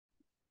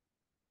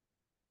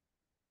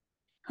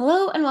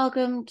Hello and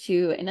welcome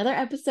to another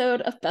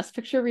episode of Best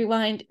Picture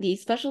Rewind, the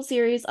special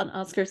series on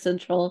Oscar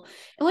Central,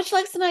 in which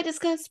Lex and I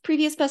discuss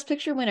previous Best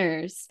Picture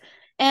winners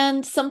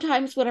and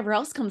sometimes whatever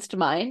else comes to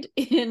mind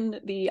in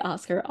the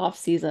Oscar off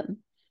season.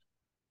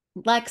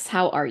 Lex,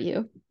 how are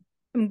you?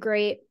 I'm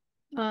great.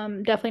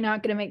 Definitely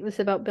not going to make this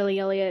about Billy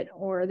Elliot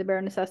or the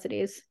Bare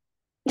Necessities.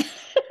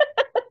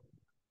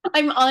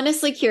 I'm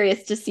honestly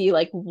curious to see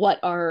what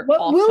our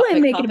What will I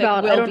off-topic make it topic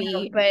about? I will don't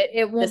know, be but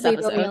it won't this be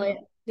Billy episode. Elliot.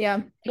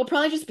 Yeah, It'll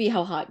probably just be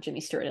how hot Jimmy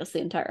Stewart is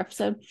the entire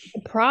episode.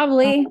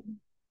 probably.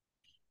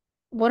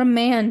 What a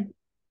man.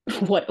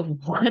 What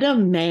a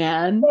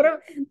man.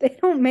 They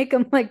don't make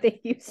him like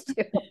they used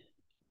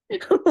to.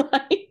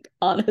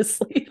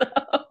 Honestly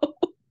though.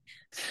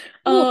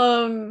 Ooh.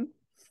 Um,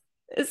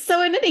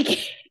 so in any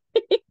case,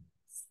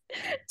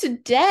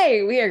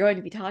 today we are going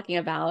to be talking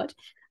about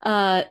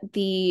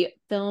the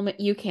film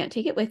You Can't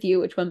Take It With You,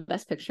 which won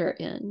Best Picture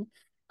in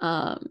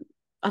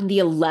on the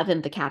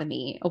 11th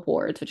Academy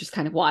Awards, which is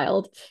kind of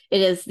wild. It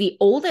is the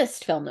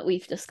oldest film that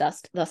we've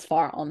discussed thus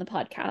far on the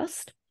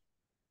podcast.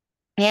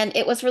 And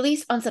it was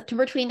released on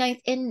September 29th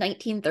in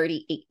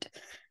 1938.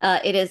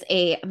 It is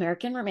a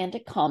American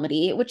romantic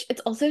comedy, which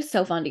it's also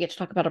so fun to get to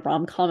talk about a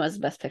rom-com as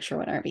Best Picture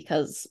winner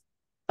because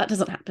that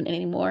doesn't happen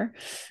anymore.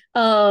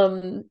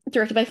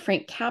 Directed by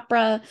Frank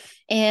Capra,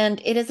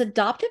 and it is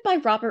adopted by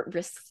Robert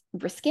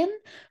Riskin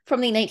from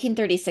the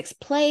 1936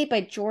 play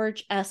by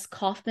George S.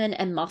 Kaufman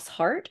and Moss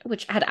Hart,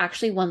 which had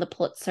actually won the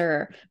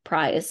Pulitzer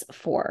Prize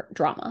for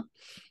drama.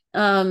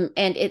 And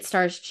it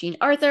stars Jean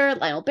Arthur,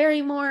 Lionel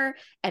Barrymore,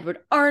 Edward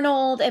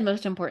Arnold, and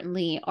most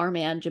importantly, our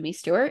man Jimmy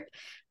Stewart.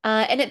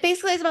 And it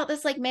basically is about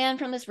this man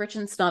from this rich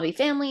and snobby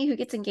family who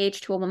gets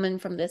engaged to a woman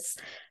from this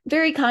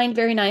very kind,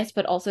 very nice,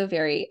 but also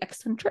very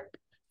eccentric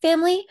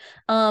family.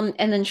 And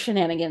then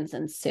shenanigans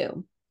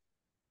ensue.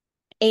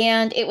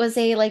 And it was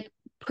a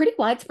pretty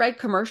widespread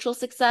commercial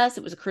success.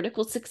 It was a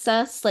critical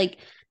success.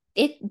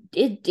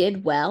 It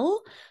did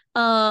well.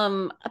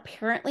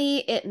 Apparently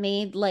it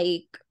made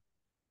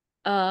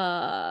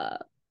uh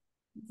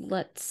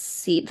let's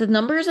see, the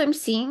numbers I'm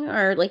seeing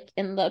are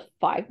in the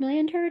 5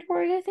 million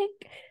territory, I think.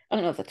 I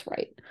don't know if that's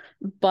right,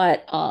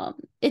 but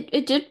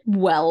it did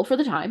well for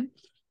the time.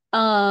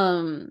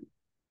 um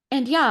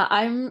and yeah,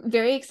 I'm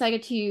very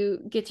excited to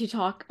get to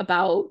talk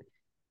about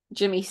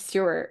Jimmy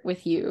Stewart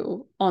with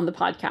you on the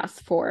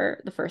podcast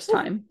for the first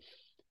time,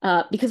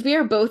 because we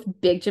are both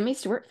big Jimmy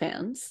Stewart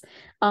fans,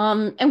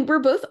 and we're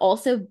both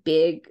also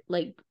big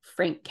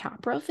Frank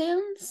Capra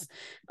fans.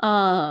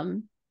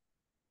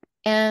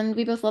 And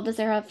we both love this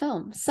era of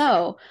film.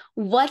 So,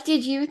 what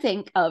did you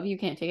think of You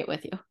Can't Take It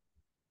With You?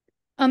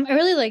 I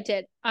really liked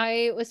it.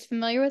 I was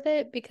familiar with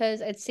it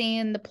because I'd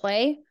seen the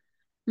play.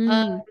 Um,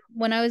 Mm.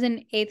 when I was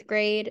in eighth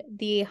grade,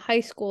 the high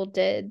school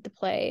did the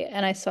play,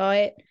 and I saw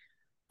it.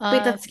 Wait,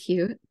 Um, that's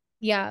cute.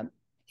 Yeah.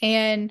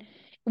 And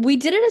we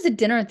did it as a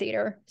dinner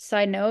theater,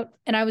 side note.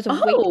 And I was a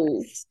Oh,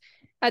 waitress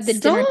at the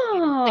dinner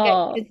theater.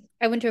 stop.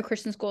 I went to a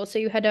Christian school, so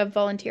you had to have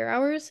volunteer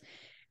hours.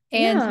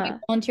 And so I Yeah.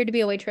 volunteered to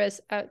be a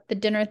waitress at the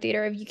dinner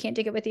theater if you can't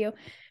take it with you.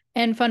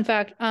 And fun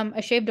fact,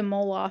 I shaved a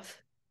mole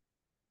off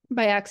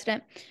by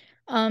accident.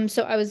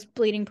 So I was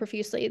bleeding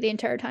profusely the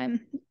entire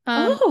time.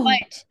 Oh,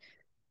 But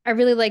I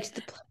really liked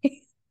the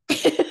play.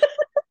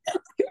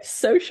 you're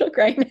so shook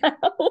right now.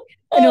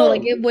 I know,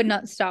 like Oh, it would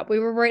not stop. We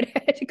were right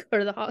I had to go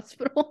to the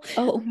hospital.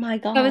 oh my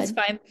That was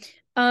God. fine.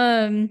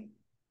 Um,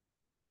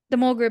 the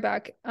mole grew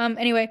back.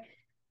 Anyway,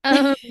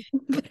 um,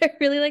 but I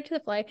really liked the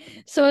play.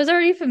 So I was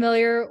already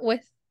familiar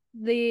with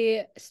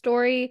the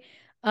story.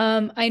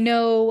 I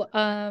know,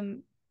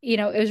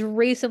 it was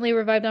recently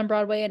revived on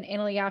Broadway and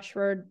Annalie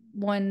Ashford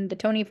won the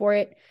Tony for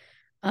it.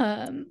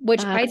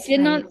 Which I That's did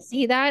right. not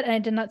see that and I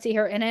did not see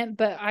her in it,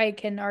 but I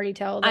can already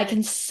tell I that,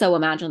 can so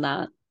imagine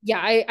that.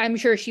 yeah, I'm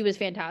sure she was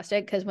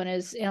fantastic because when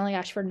is Annalie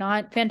Ashford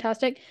not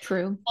fantastic?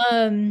 True.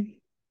 Um,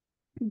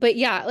 but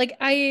yeah, like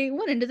I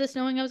went into this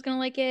knowing I was gonna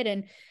like it,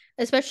 and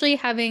especially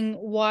having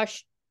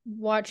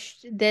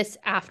watched this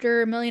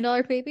after Million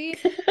Dollar Baby.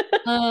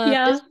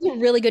 Yeah. This was a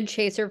really good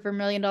chaser for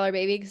Million Dollar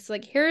Baby because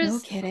like No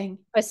here's kidding.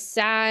 a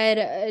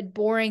sad,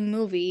 boring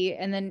movie,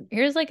 and then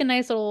here's like a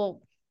nice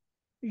little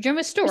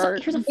Jimmy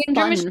Stewart, Here's a being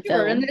Jimmy fun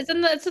Stewart, and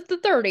film. it's at the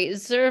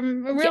 30s, a Yeah.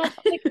 real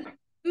like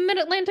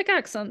mid-Atlantic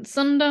accents,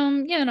 and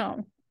um,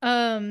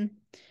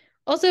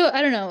 also,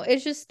 I don't know.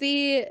 It's just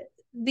the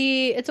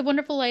It's a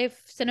Wonderful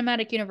Life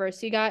cinematic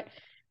universe. You got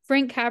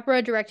Frank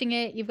Capra directing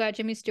it. You've got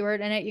Jimmy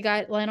Stewart in it. You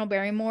got Lionel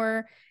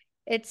Barrymore.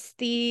 It's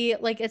the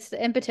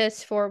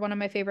impetus for one of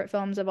my favorite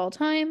films of all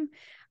time.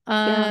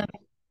 Yeah. Um,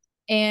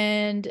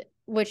 and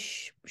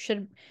which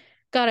should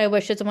God, I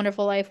wish It's a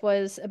Wonderful Life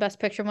was a Best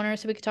Picture winner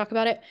so we could talk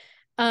about it.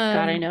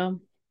 God, I Um, know.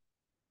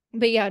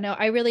 but yeah, no,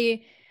 I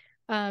really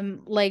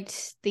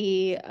liked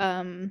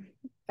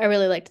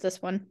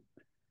this one.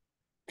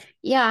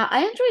 Yeah, I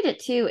enjoyed it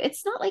too.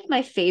 It's not like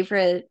my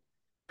favorite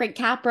Frank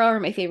Capra or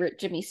my favorite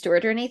Jimmy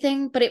Stewart or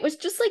anything, but it was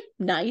just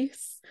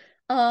nice.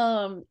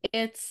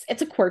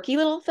 It's a quirky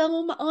little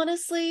film,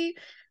 honestly.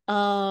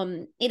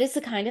 It is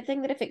the kind of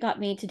thing that if it got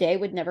made today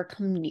would never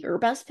come near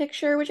Best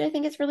Picture, which I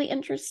think is really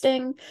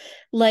interesting.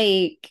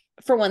 Like,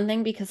 for one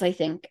thing, because I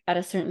think at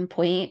a certain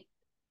point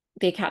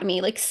the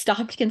Academy like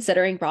stopped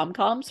considering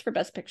rom-coms for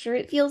Best Picture,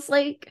 it feels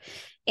like.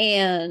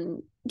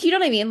 And do you know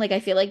what I mean? Like, I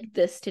feel like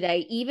this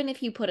today, even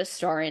if you put a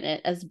star in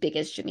it as big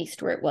as Jimmy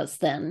Stewart was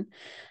then,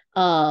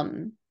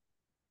 um,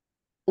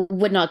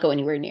 would not go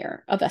anywhere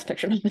near a Best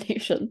Picture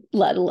nomination,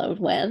 let alone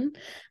win.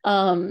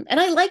 And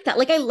I like that.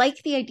 Like, I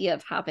like the idea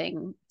of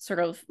having sort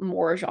of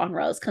more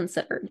genres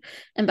considered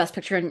in Best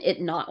Picture and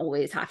it not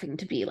always having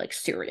to be like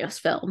serious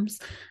films.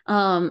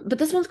 But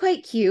this one's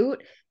quite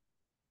cute.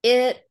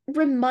 It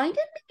reminded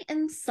me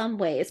in some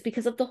ways,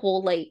 because of the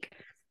whole like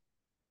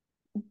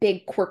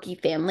big quirky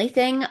family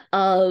thing,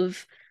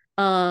 of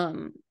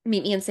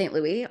Meet Me in St.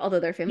 Louis, although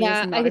their family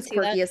Yeah, is I not could as see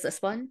that. quirky as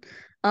this one.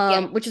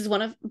 Yeah. Which is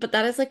but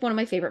that is like one of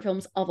my favorite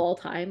films of all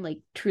time, like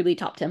truly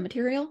top 10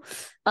 material.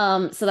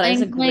 So that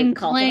is a Clang, clang, great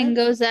clang compliment.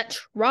 goes that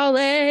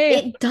trolley.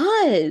 It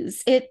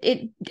does.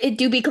 It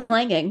do be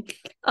clanging.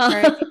 All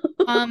right.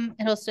 Uh,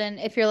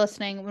 Hiddleston, if you're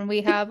listening, when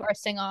we have our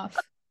sing off,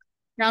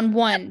 round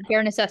one,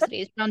 bare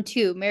necessities. Round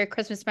two, Merry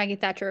Christmas, Maggie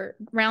Thatcher.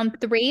 Round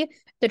three,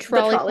 the the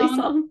trolley trolley song,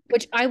 song.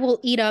 which I will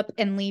eat up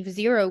and leave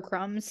zero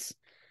crumbs.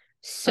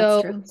 That's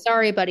So true.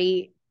 sorry,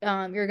 buddy.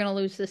 You're gonna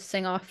lose this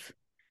sing off.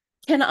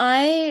 Can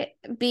I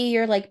be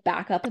your like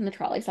backup in the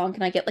trolley song?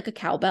 Can I get like a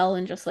cowbell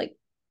and just like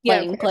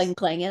Yeah, of clang, course.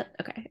 clang it?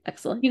 Okay,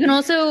 excellent. You can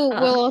also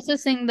Uh, we'll also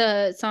sing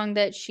the song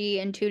that she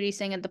and Tootie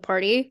sing at the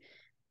party.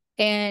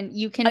 And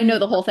you I know can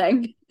the whole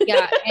thing.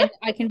 yeah, and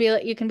I can be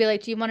like you can be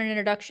like, do you want an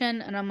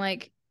introduction? And I'm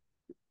like,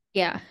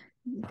 yeah.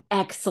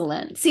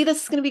 Excellent. See,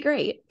 this is gonna be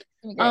great.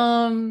 Great.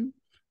 Um,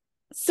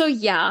 so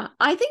yeah,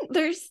 I think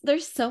there's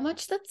so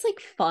much that's like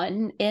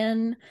fun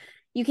in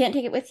You Can't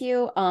Take It With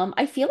You.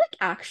 I feel like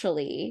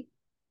actually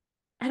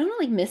I don't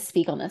want to like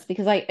misspeak on this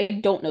because I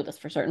don't know this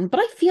for certain, but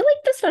I feel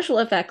like the special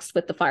effects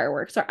with the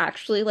fireworks are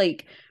actually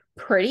like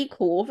pretty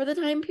cool for the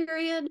time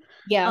period.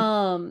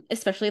 Yeah,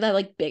 Especially that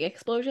like big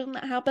explosion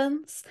that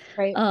happens.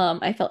 right.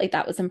 I felt like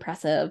that was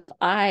impressive.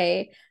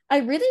 I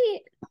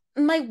really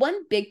My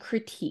one big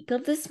critique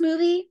of this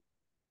movie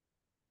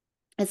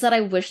is that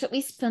I wish that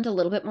we spent a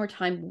little bit more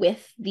time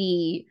with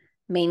the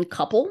main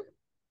couple.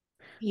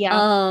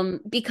 Yeah.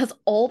 Because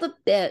all the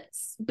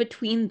bits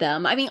between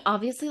them, I mean,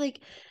 obviously, like,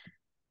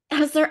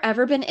 has there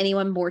ever been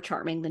anyone more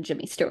charming than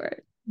Jimmy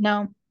Stewart?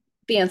 No.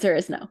 The answer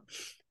is no.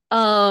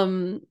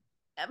 Um,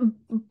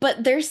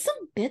 but there's some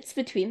bits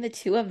between the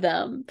two of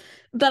them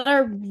that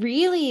are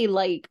really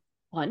like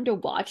fun to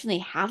watch and they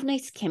have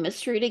nice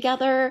chemistry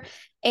together.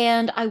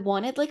 And I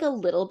wanted like a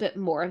little bit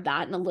more of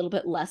that and a little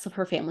bit less of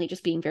her family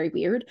just being very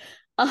weird.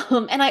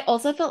 And I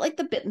also felt like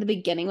the bit in the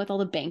beginning with all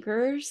the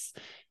bankers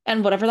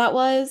and whatever that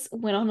was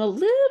went on a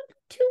little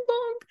too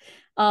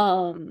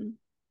long.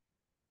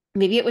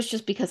 Maybe it was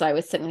just because I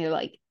was sitting there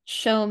like,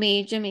 show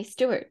me Jimmy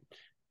Stewart.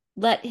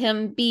 Let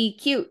him be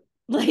cute.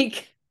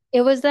 Like,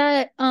 It was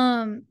that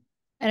I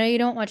know you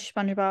don't watch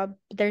SpongeBob,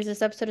 but there's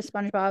this episode of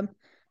SpongeBob yeah.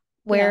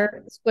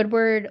 where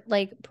Squidward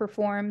like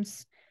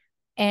performs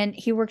and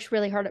he works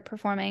really hard at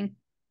performing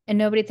and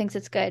nobody thinks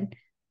it's good.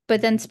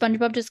 But then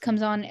SpongeBob just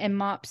comes on and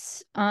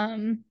mops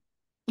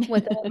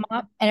with a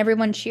mop and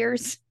everyone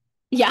cheers.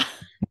 Yeah.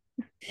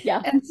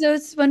 Yeah. And so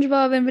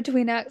SpongeBob in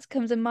between acts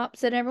comes and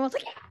mops it and everyone's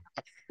like, yeah.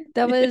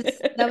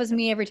 That was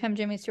me every time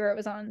Jimmy Stewart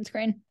was on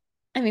screen.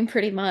 I mean,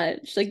 pretty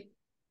much. Like,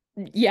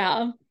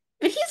 yeah.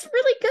 But he's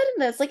really good in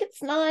this. Like,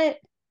 it's not,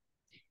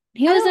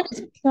 He I was in don't,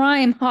 his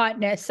prime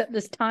hotness at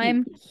this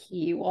time.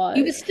 he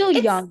He was. was still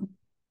It's, young.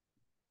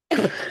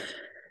 damn.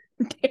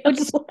 Which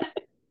is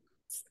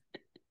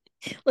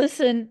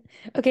listen,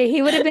 okay,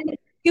 he would have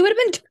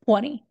been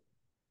 20.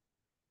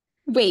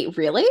 Wait,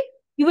 really?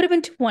 He would have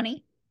been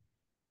 20.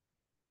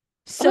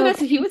 Oh my So God.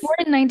 So he was, born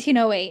in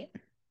 1908.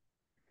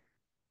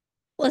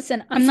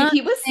 Listen, I'm so not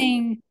he was,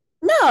 saying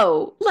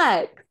no,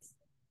 Lex. This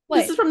what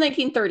is from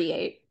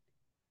 1938.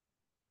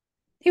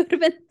 he would have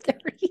been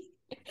 30.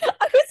 I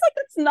was like,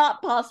 that's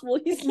not possible.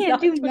 I He's can't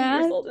not do 20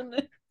 years math. old in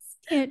this.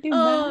 Can't do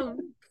math.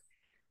 Um,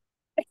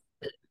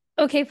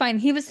 Okay, fine.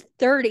 He was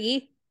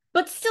 30.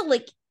 but still,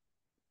 like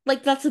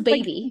that's a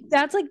Like baby.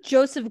 that's like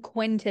Joseph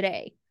Quinn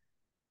today.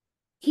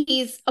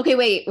 He's okay.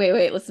 Wait.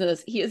 Listen to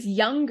this. He is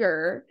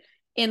younger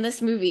in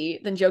this movie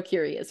than Joe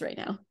Curie is right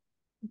now.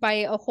 By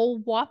a whole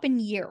whopping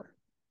year.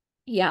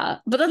 Yeah,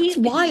 but that's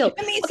wild.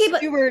 Jimmy Okay, but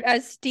Stewart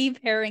as Steve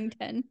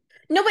Harrington.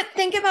 no, but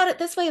think about it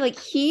this way. Like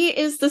he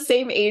is the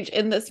same age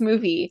in this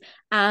movie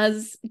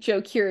as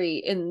Joe Curie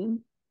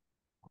in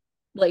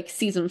like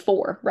season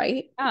 4,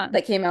 right? Yeah.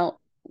 That came out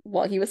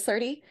while he was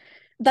 30.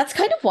 That's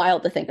kind of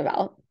wild to think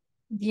about.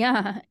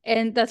 Yeah.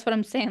 And that's what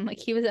I'm saying. Like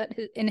he was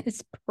in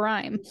his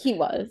prime. He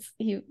was.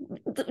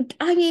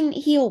 I mean,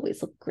 he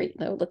always looked great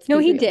though. Let's No,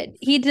 be he real. did.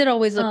 He did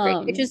always look great.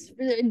 It Um, just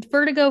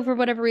Vertigo for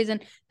whatever reason.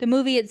 The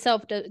movie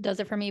itself does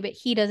it for me, but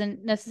he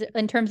doesn't necessarily,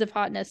 in terms of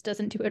hotness,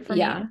 doesn't do it for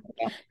yeah.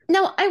 me.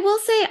 Now, I will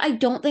say I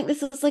don't think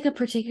this is like a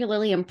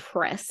particularly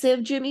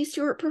impressive Jimmy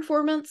Stewart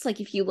performance. Like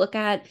if you look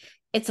at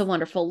It's a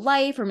Wonderful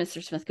Life or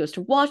Mr. Smith Goes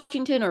to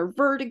Washington or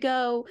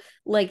Vertigo.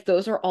 Like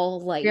those are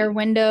all like Rear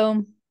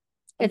Window.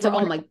 It's a oh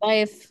Wonderful my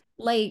Life.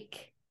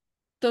 like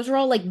those are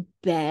all like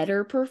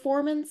better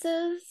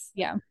performances.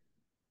 Yeah.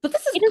 But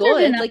this He is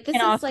deserved good. Like an this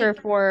is Oscar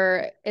like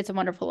for It's a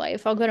Wonderful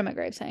Life. I'll go to my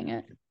grave saying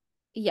it.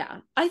 yeah,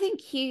 I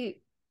think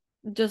he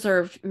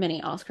deserved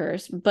many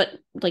Oscars, but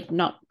like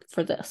not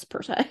for this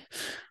per se.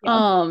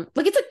 Yeah.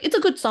 Like it's a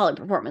good solid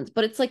performance,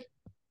 but it's like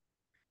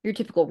your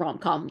typical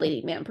rom-com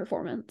leading man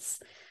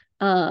performance.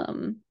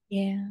 Um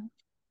Yeah.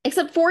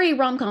 Except for a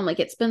rom-com, like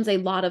it spends a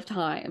lot of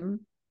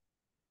time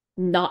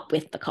not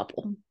with the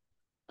couple.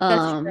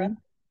 That's true. Um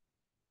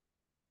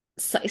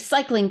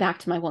Cycling back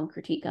to my one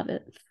critique of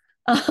it.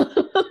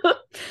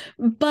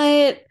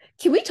 But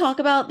can we talk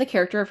about the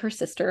character of her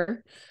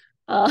sister?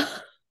 Uh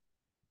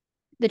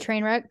The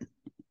train wreck.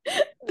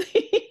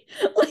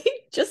 like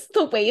just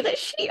the way that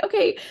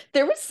okay,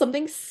 there was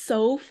something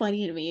so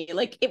funny to me.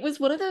 Like it was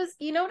one of those,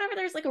 whenever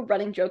there's like a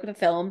running joke in a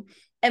film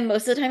and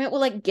most of the time it will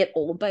like get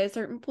old by a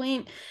certain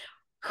point.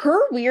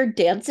 Her weird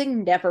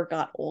dancing never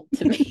got old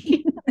to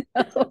me.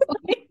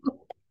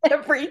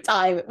 Every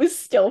time it was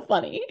still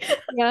funny.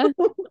 Yeah.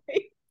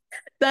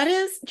 That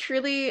is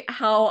truly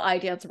how I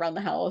dance around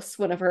the house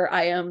whenever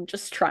I am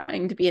just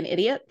trying to be an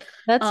idiot.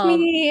 That's Um,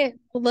 me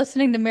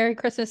listening to Merry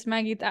Christmas,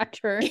 Maggie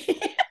Thatcher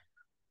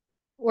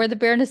or The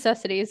Bare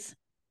Necessities.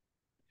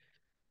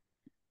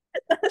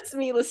 that's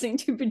me listening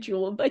to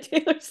Bejeweled by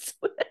Taylor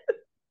Swift.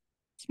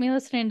 It's me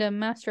listening to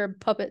Master of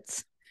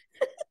Puppets.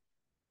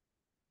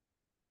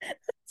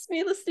 It's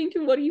me listening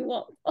to What Do You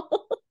Want,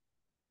 Paul?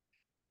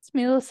 It's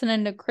me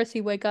listening to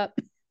Chrissy Wake Up.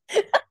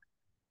 It's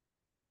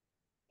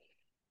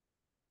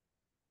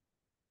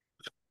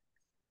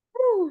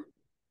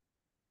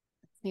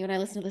me when I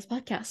listen to this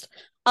podcast.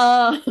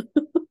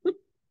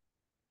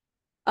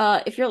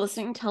 If you're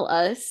listening, tell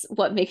us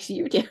what makes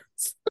you dance.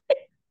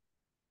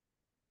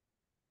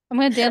 I'm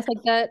gonna dance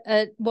like that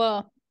at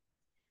well,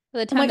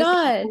 by the Oh my time this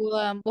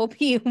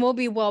God. we'll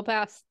be well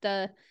past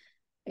the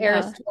Yeah.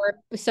 Eras tour.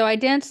 So I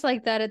danced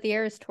like that at the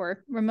Eras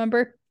tour.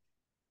 Remember?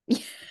 I'm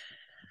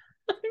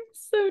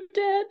so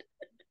dead.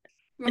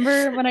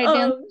 Remember when I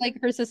danced Um,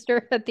 like her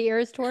sister at the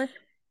Eras tour?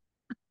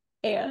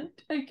 and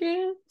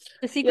again.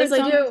 The Yes, secret I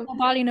song is do. No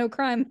Body, No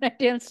Crime. I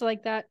danced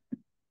like that.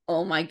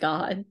 Oh my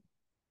God.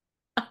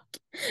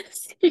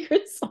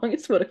 Secret song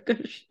is what a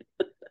good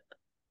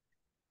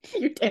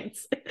you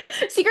dance.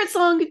 Secret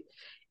song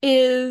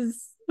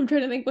is I'm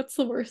trying to think what's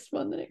the worst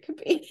one that it could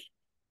be.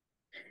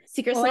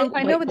 Secret Well, song,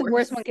 I know White what the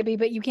worst one Horse. could be,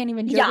 but you can't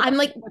even Yeah, joke I'm about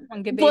like, what the worst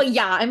one could well, be.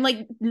 yeah, I'm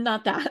like,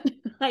 not that.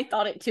 I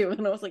thought it too,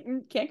 and I was like,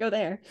 can't go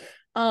there.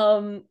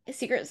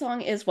 Secret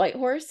song is White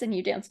Horse, and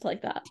you danced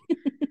like that.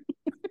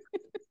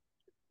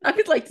 I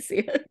would like to see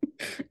it.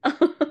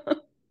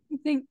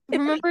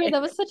 Remember,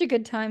 that was such a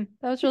good time.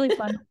 That was really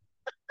fun.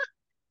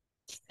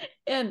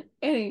 In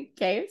any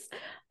case,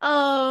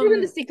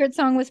 Even the secret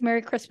song was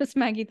Merry Christmas,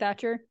 Maggie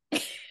Thatcher.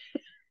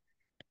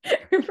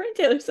 remember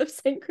Taylor Swift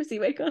saying "Chrissy,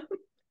 wake up"?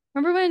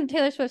 Remember when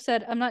Taylor Swift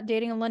said, "I'm not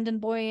dating a London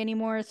boy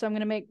anymore, so I'm going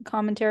to make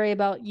commentary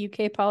about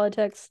UK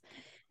politics,"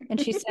 and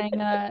she sang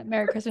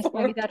 "Merry Christmas,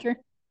 Maggie Thatcher."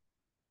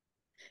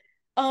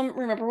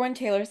 Remember when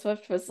Taylor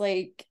Swift was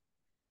like,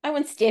 "I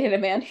once dated a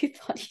man who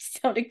thought he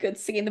sounded good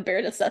singing the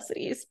Bare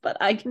Necessities, but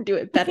I can do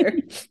it better."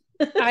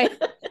 I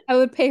I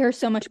would pay her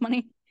so much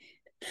money.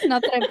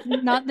 Not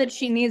that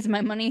she needs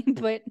my money,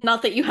 but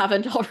Not that you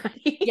haven't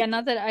already. yeah,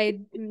 not that I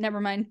never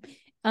mind.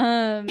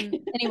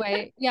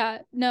 Anyway, yeah,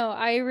 no,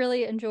 I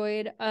really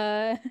enjoyed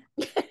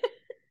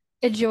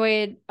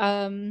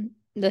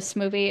this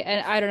movie,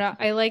 and I don't know,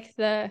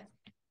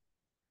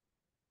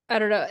 I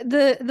don't know,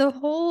 the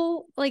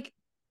whole like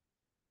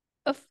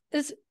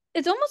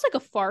it's almost like a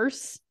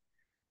farce.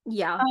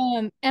 Yeah.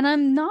 And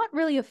I'm not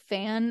really a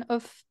fan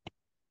of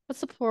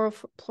what's the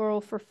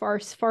plural for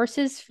farce?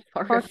 Farces?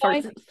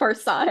 Farsi?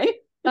 Farsai.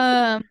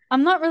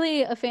 I'm not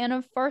really a fan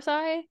of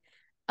Farsi.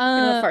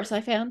 I'm a Um,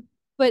 Farsai fan.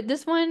 but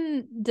this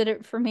one did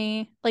it for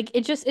me. Like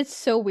it's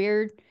so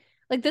weird.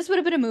 Like this would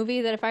have been a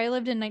movie that if I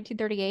lived in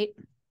 1938,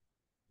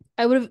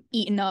 I would have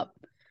eaten up.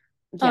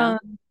 Yeah.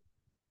 Um,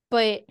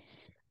 but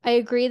I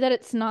agree that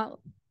it's not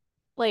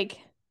like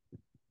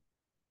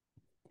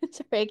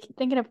sorry, I keep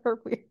thinking of her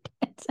weird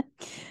dancing.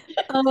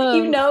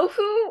 You know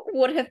who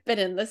would have been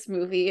in this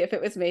movie if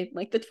it was made in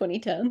like the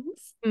 2010s?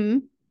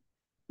 mm,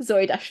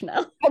 Zooey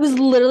Deschanel. I was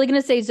literally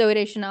gonna say Zooey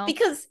Deschanel.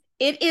 Because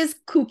it is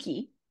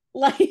kooky.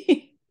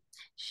 Like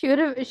She would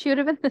have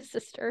been the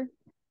sister.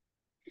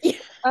 yeah.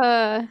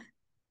 Uh,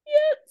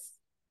 Yes.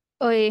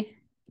 oi.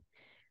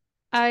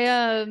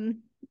 I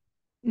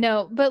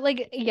no, but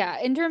like yeah,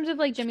 in terms of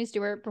like Jimmy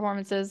Stewart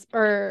performances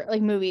or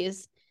like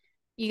movies,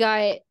 you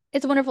got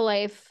It's a Wonderful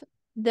Life,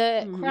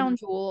 the Mhm. crown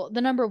jewel,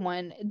 the number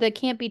one, that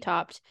can't be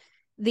topped.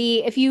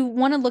 The if you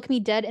want to look me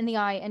dead in the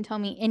eye and tell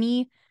me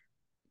any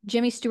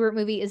Jimmy Stewart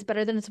movie is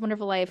better than It's a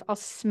Wonderful Life, I'll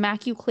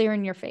smack you clear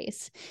in your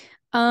face.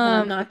 And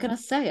I'm not gonna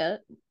say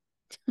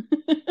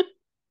it.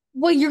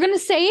 Well, you're gonna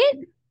say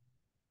it?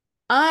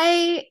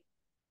 I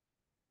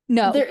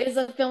No. There is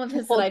a film of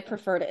his that I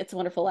preferred. It's a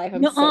Wonderful Life.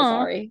 I'm so Nuh-uh.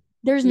 sorry.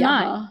 There's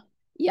not. Yeah.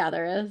 Yeah,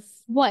 there is.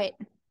 What?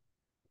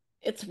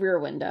 It's Rear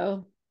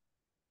Window.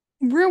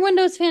 Rear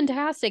Window's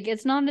fantastic.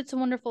 It's not It's a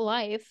Wonderful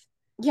Life.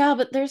 Yeah,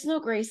 but there's no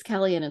Grace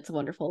Kelly in It's a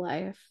Wonderful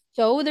Life.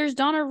 So there's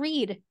Donna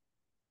Reed.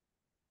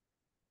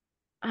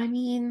 I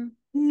mean,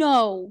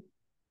 No,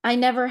 I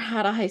never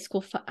had a high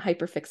school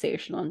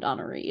hyperfixation on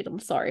Donna Reed. I'm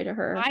sorry to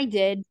her. I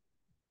did.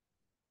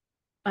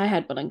 I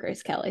had one on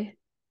Grace Kelly,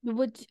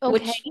 Okay,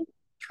 which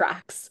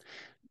tracks.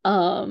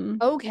 Um,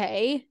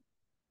 okay,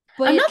 I'm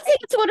but not saying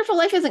It's a Wonderful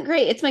Life isn't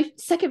great. It's my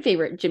second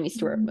favorite Jimmy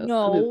Stewart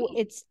no, movie,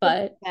 it's the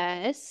but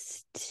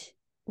best.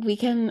 we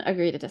can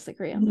agree to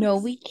disagree on No,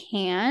 this. we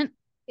can't.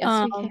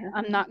 Yes, we can.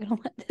 I'm not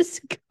gonna let this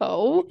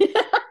go.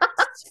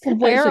 I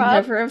Square should up.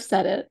 never have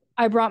said it.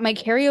 I brought my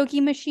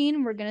karaoke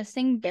machine. We're gonna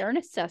sing Bare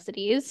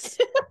Necessities.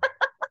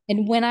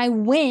 And when I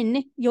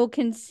win, you'll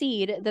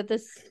concede that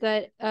It's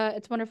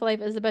a Wonderful Life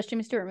is the best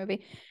Jimmy Stewart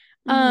movie.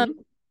 Mhm.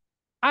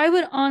 I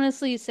would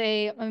honestly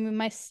say, I mean,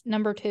 my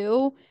number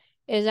two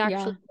is Yeah.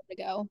 actually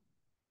Vertigo.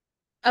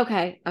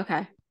 Okay.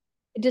 Okay.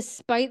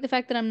 Despite the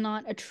fact that I'm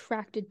not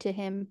attracted to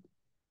him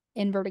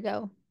in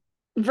Vertigo.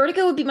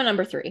 Vertigo would be my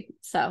number 3.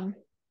 So,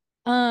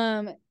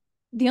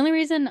 The only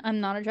reason I'm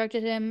not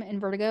attracted to him in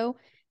Vertigo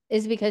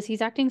is because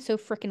he's acting so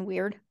freaking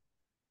weird.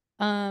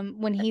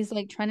 When he's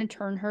like trying to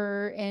turn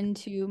her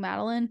into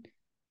Madeline,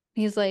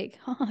 he's like,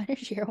 "Oh,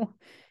 there's you.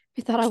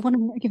 You thought I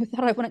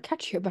wouldn't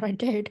catch you, but I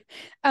did."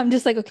 I'm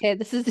just like, okay,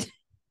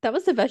 that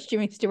was the best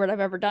Jimmy Stewart I've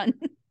ever done.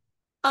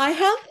 I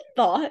have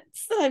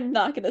thoughts that I'm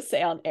not going to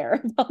say on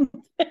air about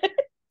this.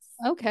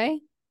 Okay.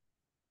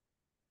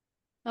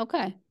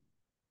 Okay.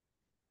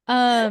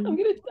 I'm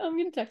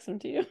gonna text them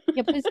to you.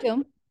 Yeah, please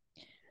do.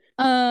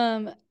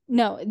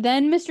 No,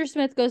 then Mr.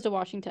 Smith Goes to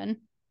Washington.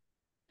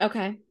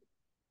 Okay.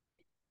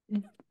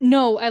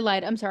 No, I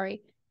lied. I'm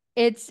sorry.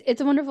 It's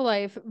a Wonderful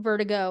Life,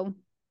 Vertigo,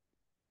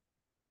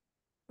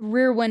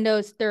 Rear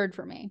Window's third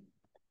for me.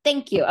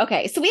 Thank you.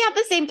 Okay. So we have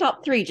the same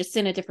top 3, just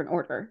in a different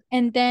order.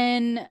 And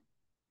then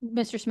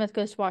Mr. Smith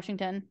Goes to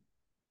Washington.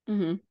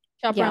 Mm-hmm.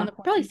 Shop Yeah, Around the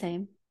Corner. probably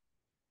same.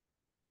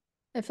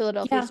 A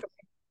Philadelphia Story.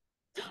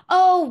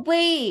 Oh,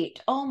 wait.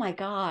 Oh my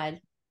God.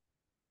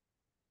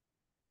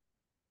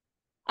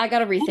 I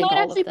gotta I rethink might all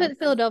actually of this. put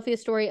Philadelphia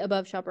Story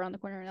above Shop Around the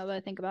Corner now that I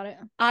think about it.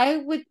 I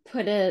would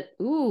put it.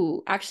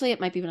 Ooh, actually, it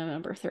might be my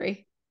number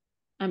 3.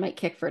 I might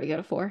kick Vertigo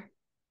to 4.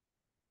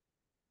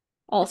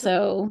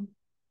 Also,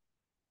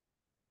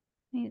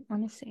 Let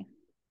me see.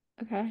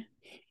 okay.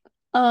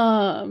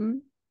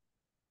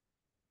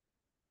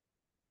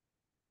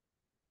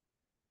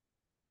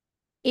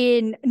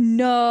 In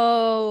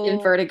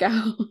Vertigo.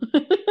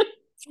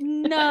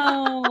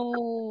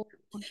 No.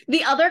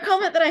 The other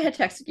comment that I had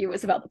texted you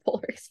was about the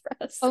Polar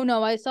Express. Oh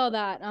no, I saw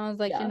that. I was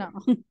like, Yeah.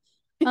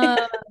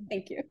 no.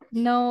 Thank you.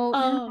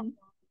 No.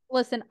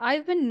 Listen,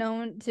 I've been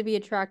known to be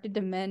attracted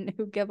to men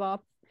who give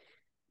off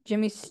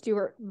Jimmy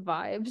Stewart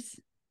vibes.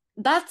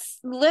 That's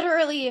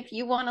literally, if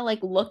you want to like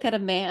look at a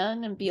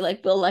man and be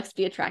like, will Lex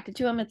be attracted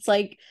to him? It's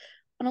like,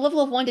 on a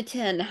level of 1 to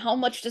 10, how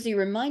much does he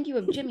remind you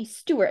of Jimmy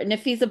Stewart? And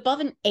if he's above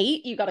an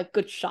 8, you got a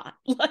good shot.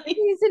 Like,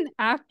 He's an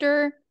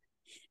actor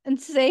and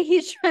say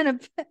he's trying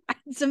to add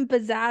some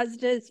pizzazz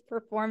to his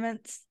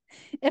performance.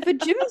 If a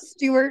Jimmy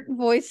Stewart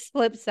voice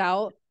slips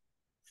out,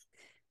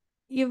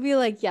 you'll be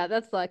like, yeah,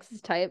 that's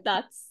Lex's type.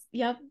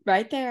 Yep,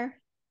 right there.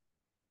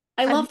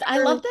 I love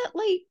that,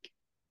 like,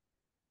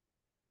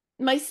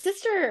 my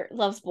sister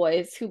loves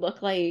boys who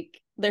look like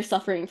they're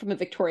suffering from a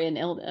Victorian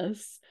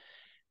illness.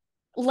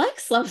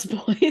 Lex loves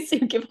boys who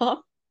give off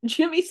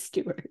Jimmy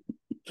Stewart.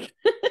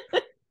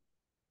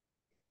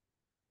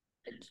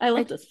 I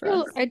love this for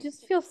us. I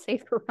just feel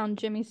safe around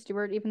Jimmy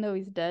Stewart, even though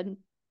he's dead.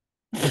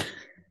 Jimmy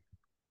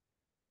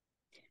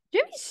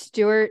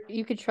Stewart,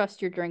 you could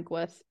trust your drink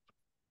with.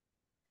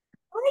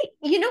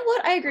 You know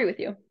what? I agree with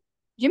you.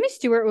 Jimmy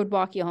Stewart would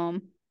walk you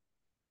home.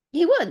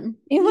 He would.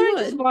 He wouldn't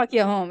just walk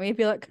you home. He'd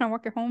be like, "Can I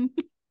walk you home?"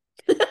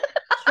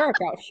 Sure,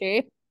 girl,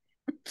 she.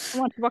 I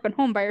want you walking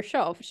home by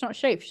yourself. It's not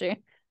safe, she.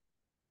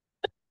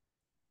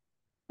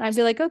 I'd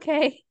be like,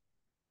 okay.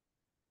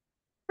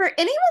 For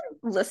anyone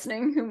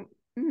listening who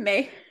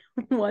may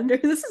wonder,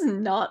 this is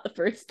not the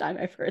first time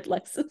I've heard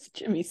Lex's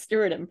Jimmy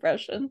Stewart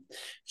impression.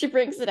 She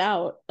brings it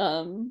out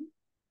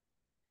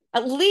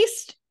at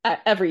least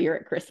every year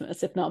at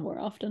Christmas, if not more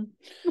often.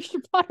 Mr.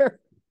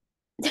 Potter.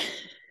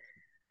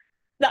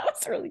 That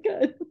was really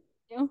good.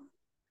 Yeah.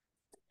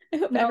 I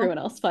hope everyone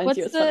else finds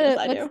you as funny as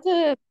I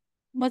do.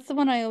 What's the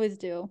one I always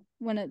do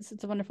when It's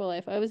a Wonderful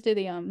Life? I always do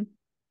the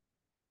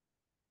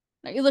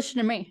Now you listen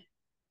to me.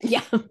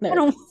 Yeah. I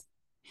don't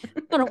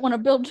want to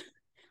build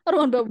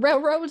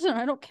railroads, and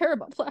I don't care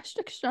about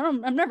plastics.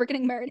 I'm never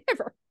getting married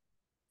ever.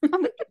 I'm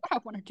gonna do what I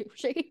want to do.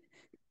 See?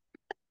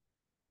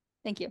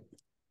 Thank you.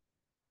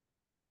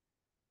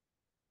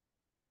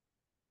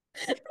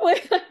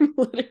 Wait,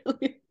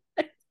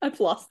 I've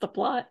lost the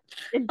plot.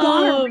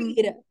 Donna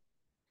Reed.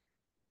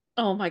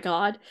 Oh my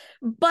God.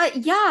 But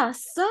yeah,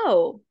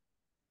 so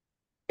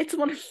it's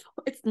wonderful.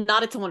 It's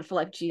not It's a Wonderful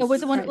Life. Jesus.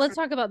 Let's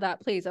talk about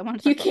that, please. I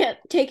want to. You can't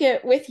take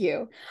it with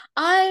you.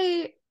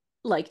 I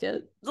liked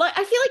it. Like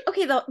I feel like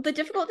okay, the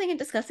difficult thing in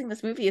discussing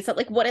this movie is that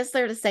like what is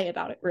there to say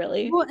about it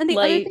really? Well, and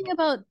Like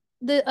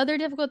the other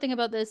difficult thing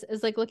about this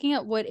is like looking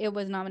at what it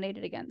was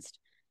nominated against.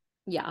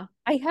 yeah.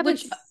 I haven't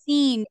Which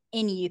seen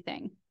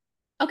anything.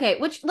 okay,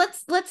 which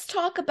let's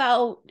talk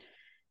about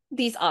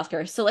these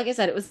Oscars. So like I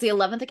said, it was the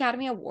 11th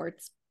Academy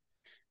Awards.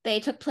 They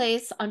took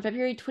place on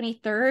February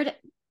 23rd,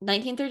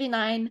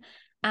 1939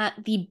 at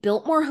the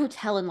Biltmore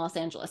Hotel in Los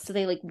Angeles. So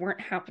they like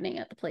weren't happening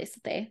at the place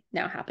that they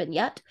now happen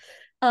yet.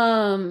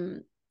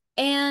 Um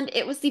and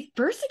it was the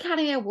first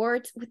Academy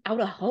Awards without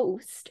a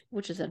host,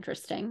 which is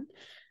interesting.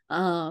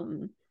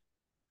 Um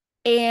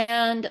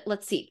and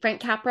let's see,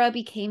 Frank Capra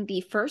became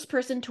the first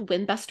person to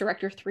win Best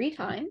Director 3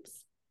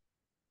 times.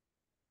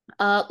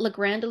 Le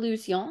Grand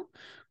Illusion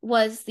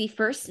was the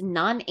first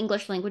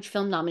non-English language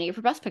film nominated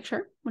for Best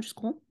Picture, which is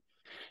cool.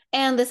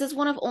 And this is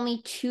one of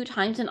only 2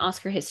 times in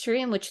Oscar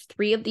history in which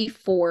 3 of the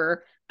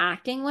 4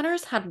 acting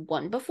winners had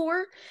won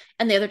before.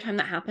 And the other time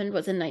that happened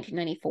was in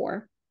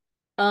 1994.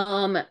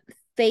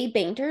 Faye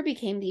Bainter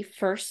became the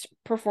first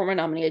performer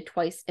nominated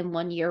twice in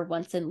one year,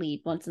 once in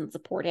lead, once in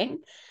supporting.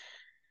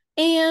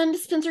 And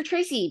Spencer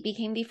Tracy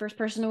became the first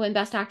person to win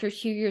Best Actor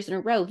 2 years in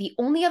a row. The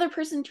only other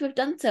person to have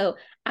done so,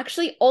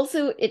 actually,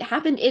 also it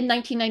happened in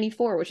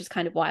 1994, which is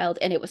kind of wild,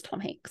 and it was Tom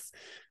Hanks.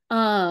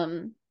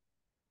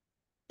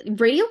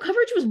 Radio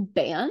coverage was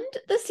banned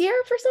this year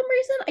for some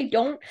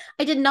reason.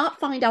 I did not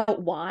find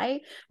out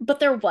why, but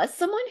there was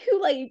someone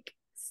who like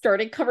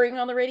started covering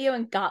on the radio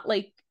and got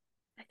like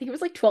I think it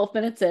was like 12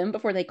 minutes in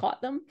before they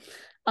caught them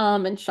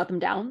and shut them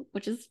down,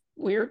 which is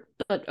weird,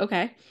 but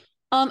okay.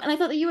 And I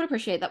thought that you would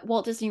appreciate that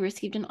Walt Disney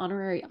received an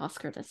honorary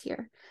Oscar this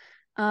year.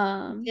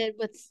 Did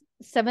with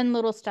 7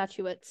 little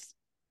statuettes.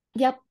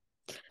 Yep.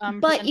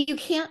 But you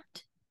can't.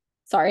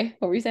 Sorry,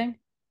 what were you saying?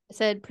 I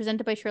said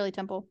presented by Shirley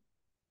Temple.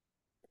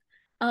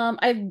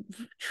 I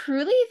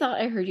truly thought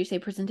I heard you say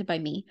presented by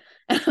me.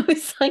 And I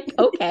was like,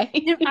 okay.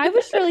 I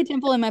was Shirley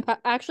Temple in my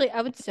actually,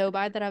 I would so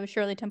bad that I was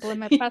Shirley Temple in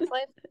my past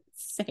life.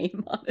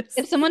 Same,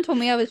 honestly. If someone told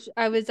me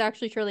I was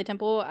actually Shirley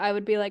Temple, I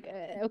would be like,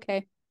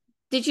 okay.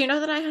 Did you know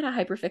that I had a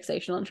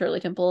hyperfixation on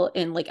Shirley Temple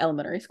in like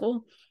elementary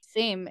school?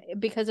 Same,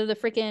 because of the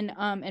freaking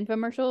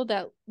infomercial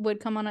that would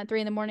come on at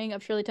 3 a.m.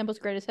 of Shirley Temple's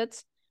greatest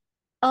hits.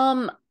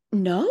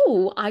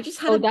 No, I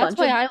just had a that's bunch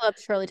why of. I loved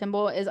Shirley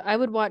Temple is I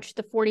would watch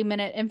the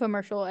 40-minute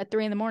infomercial at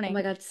 3 a.m. Oh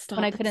my God, stop.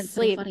 when I That's couldn't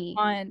so sleep funny.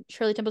 on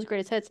Shirley Temple's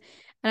greatest hits.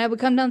 And I would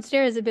come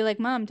downstairs and be like,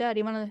 Mom, Dad,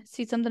 you want to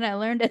see something I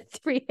learned at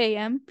 3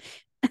 a.m.?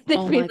 And they'd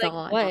Oh be my like,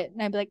 God. what?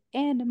 And I'd be like,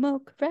 animal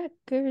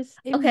crackers.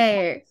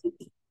 Okay.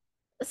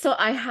 So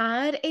I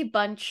had a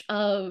bunch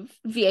of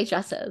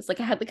VHSs. Like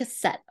I had like a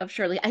set of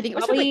Shirley. I think it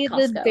was from Probably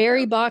like the Costco.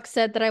 very box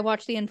set that I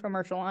watched the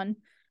infomercial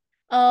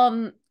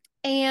on.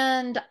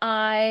 And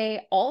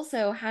I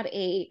also had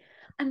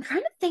I'm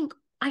trying to think,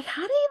 I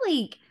had a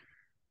like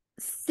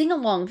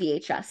sing-along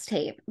VHS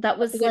tape that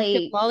was The good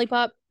ship like,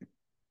 lollipop.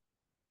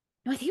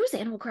 no, I think it was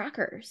Animal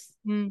Crackers.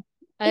 Mm.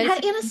 It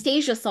had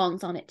Anastasia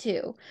songs on it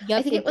too. I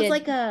Yep, think it was did.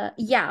 like I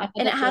yeah, had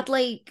and it that had too.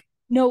 like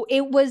No,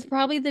 it was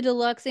probably the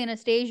deluxe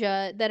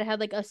Anastasia that had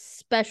like a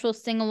special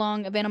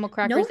sing-along of Animal no,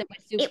 Crackers in my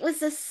soup. it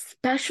was a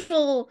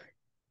special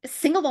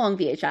sing-along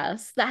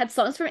VHS that had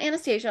songs from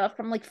Anastasia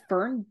from like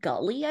Fern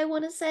Gully, I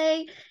want to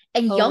say,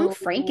 and Young Oh,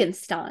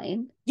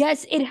 Frankenstein.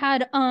 yes, it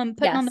had Putting on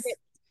the Yes, Ritz.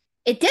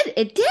 it did.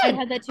 It I did.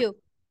 had that too.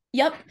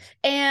 Yep.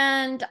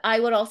 And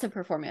I would also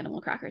perform Animal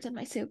Crackers in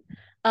my soup.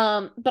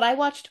 But I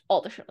watched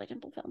all the Shirley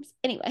Temple films.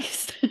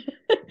 Anyways.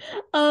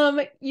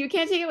 You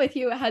Can't Take It With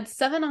You had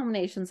 7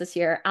 nominations this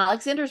year.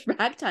 Alexander's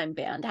Ragtime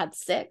Band had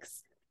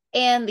 6.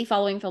 And the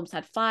following films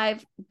had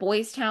 5.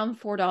 Boys Town,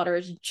 Four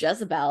Daughters,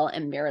 Jezebel,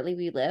 and Merrily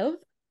We Live.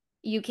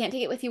 You Can't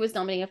Take It With You was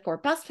nominated for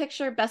Best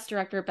Picture, Best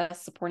Director,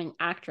 Best Supporting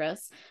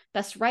Actress,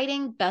 Best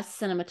Writing, Best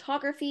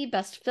Cinematography,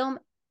 Best Film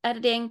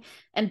Editing,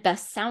 and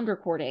Best Sound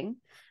Recording.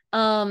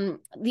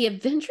 The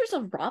Adventures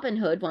of Robin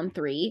Hood won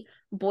 3.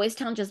 Boys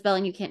Town, Jezebel,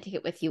 and You Can't Take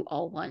It With You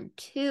all won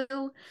 2.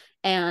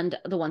 And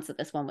the ones that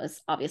this one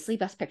was obviously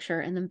Best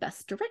Picture and then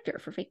Best Director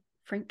for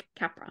Frank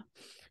Capra.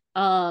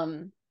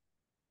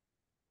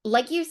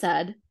 Like you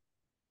said,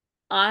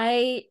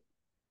 I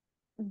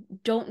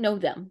don't know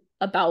them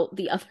about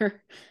the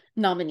other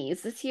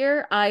nominees this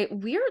year. I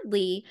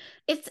weirdly,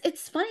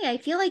 it's funny. I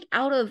feel like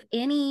out of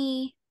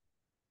any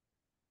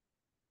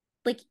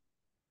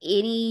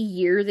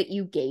year that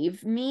you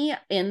gave me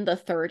in the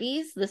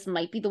 30s, this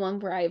might be the one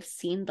where I've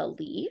seen the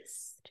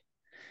least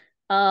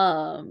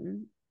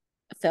films.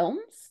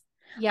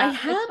 Yeah.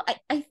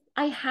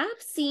 I have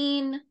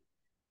seen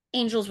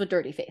Angels with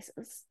Dirty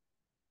Faces,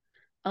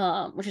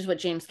 which is what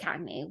James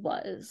Cagney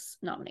was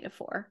nominated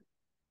for.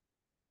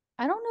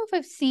 I don't know if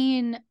I've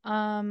seen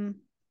I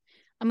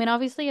mean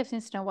obviously I've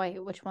seen Snow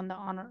White, which won the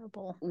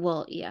honorable.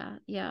 Well, yeah.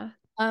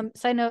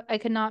 Side note, I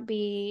could not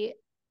be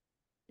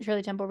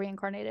Shirley Temple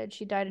reincarnated.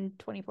 She died in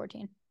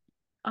 2014.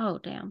 Oh,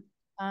 damn.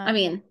 I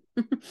mean,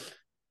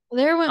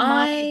 there went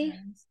my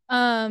dreams.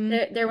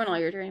 there went all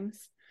your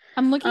dreams.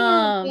 I'm looking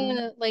at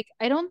the like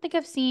I don't think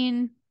I've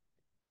seen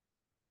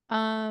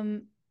I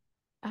don't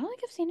think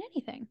I've seen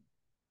anything.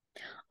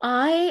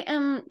 I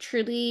am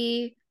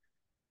truly,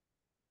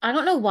 I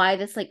don't know why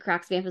this like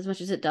cracks me up as much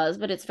as it does,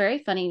 but it's very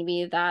funny to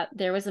me that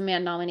there was a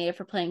man nominated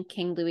for playing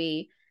King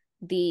Louis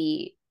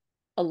the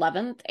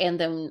 11th, and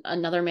then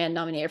another man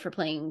nominated for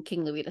playing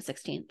King Louis the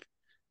 16th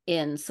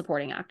in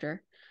supporting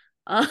actor.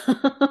 Uh,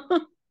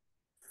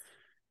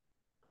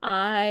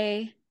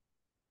 I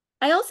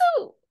I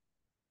also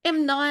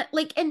am not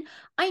like, and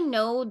I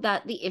know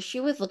that the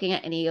issue with looking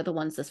at any of the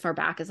ones this far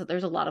back is that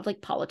there's a lot of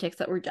like politics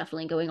that were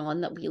definitely going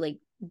on that we like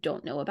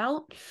don't know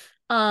about.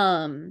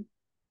 Um,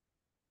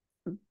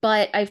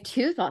 but I have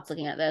two thoughts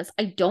looking at this.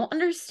 I don't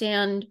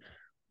understand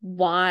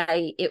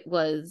why it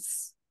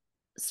was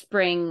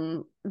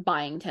Spring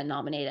Byington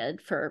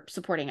nominated for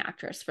supporting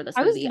actress for this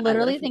I was movie. I would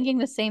literally have, thinking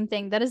the same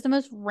thing. That is the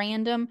most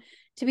random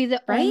to be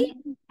the right?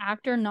 only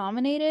actor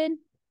nominated.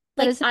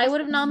 That Like is the I most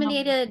would have random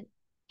nomination. nominated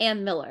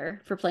Ann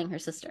Miller for playing her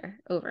sister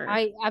over,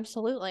 I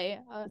absolutely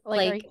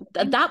like. Are you like kidding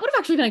that me? would have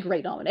actually been a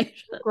great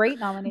nomination. Great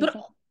But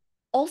nomination.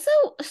 also,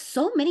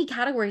 so many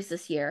categories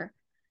this year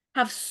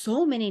have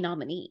so many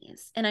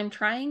nominees, and I'm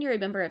trying to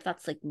remember if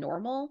that's like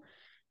normal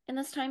in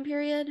this time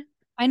period.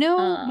 I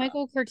know Uh,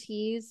 Michael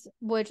Curtiz,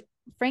 which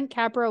Frank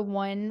Capra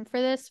won for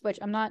this, which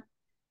I'm not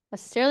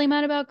necessarily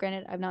mad about.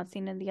 Granted, I've not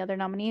seen the other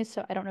nominees,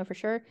 so I don't know for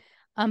sure.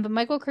 But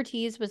Michael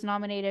Curtiz was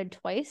nominated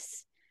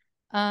twice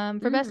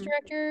for Best mm,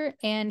 Director,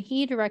 and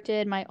he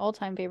directed my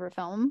all-time favorite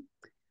film,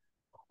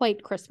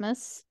 White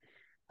Christmas.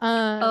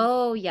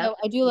 oh, So yep,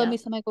 I do love me yep.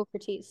 some Michael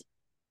Curtiz.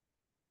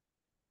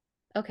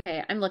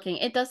 Okay, I'm looking.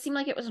 It does seem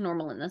like it was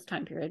normal in this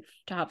time period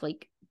to have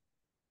like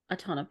a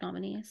ton of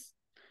nominees.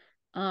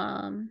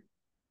 Um,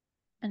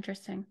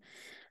 Interesting.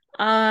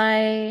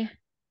 I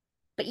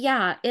But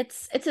yeah,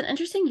 it's an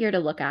interesting year to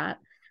look at.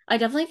 I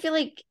definitely feel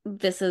like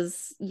this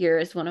is year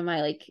is one of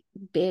my like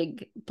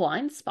big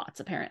blind spots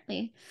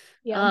apparently.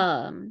 Yeah.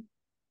 Um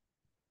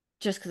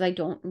just because I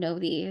don't know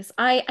these.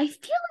 I feel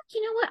like,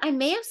 you know what? I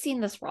may have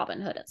seen this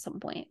Robin Hood at some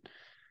point.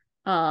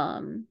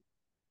 Um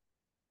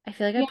I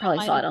feel like I Yeah, I probably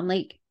might saw have. it on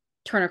like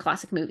Turner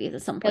Classic Movies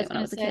at some I was point when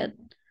I gonna was a say. kid.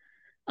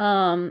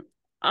 Um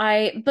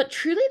but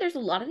truly there's a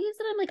lot of these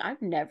that I'm like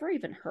I've never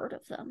even heard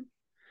of them.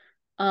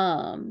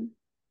 Um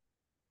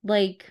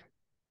like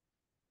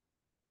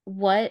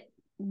what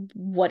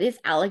what is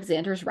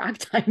Alexander's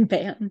Ragtime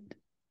Band?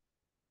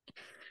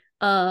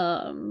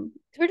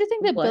 It's weird to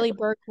think that What? Billy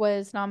Burke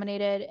was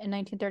nominated in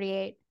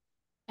 1938,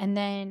 and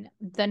then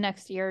the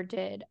next year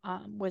did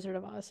Wizard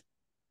of Oz.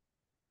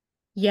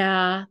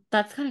 Yeah,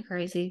 that's kind of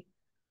crazy.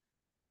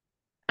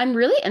 I'm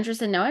really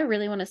interested now. I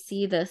really want to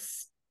see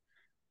this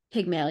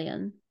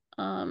Pygmalion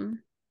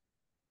um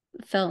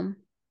film.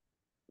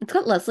 It's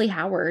got Leslie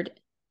Howard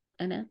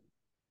in it,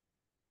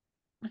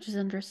 which is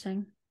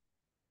interesting.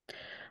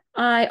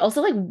 I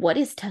also like what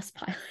is Test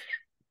Pilot?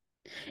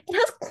 It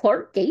has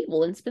Clark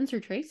Gable and Spencer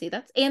Tracy.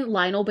 That's and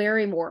Lionel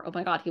Barrymore. Oh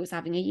my God, he was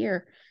having a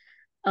year.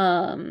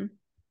 Um,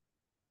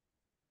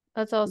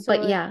 That's also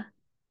but if yeah,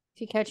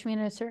 you catch me in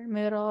a certain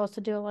mood, I'll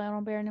also do a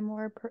Lionel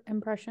Barrymore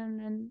impression,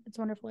 and It's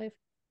a Wonderful Life.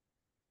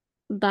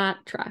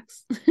 that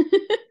tracks.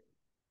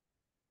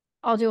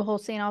 I'll do a whole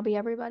scene. I'll be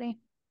everybody.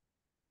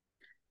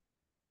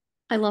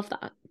 I love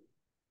that.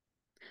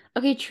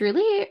 Okay,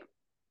 truly,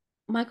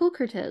 Michael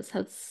Curtiz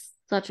has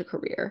such a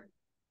career.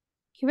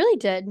 He really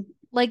did.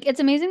 Like, it's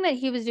amazing that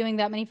he was doing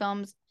that many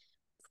films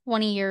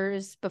 20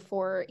 years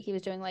before he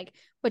was doing like,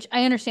 which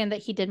I understand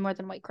that he did more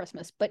than White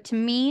Christmas, but to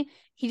me,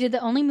 he did the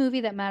only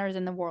movie that matters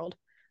in the world.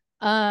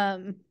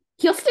 Um,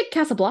 He also did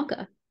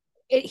Casablanca.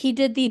 he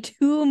did the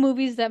two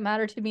movies that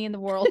matter to me in the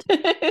world.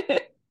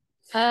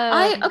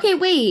 I Um, okay,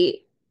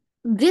 wait.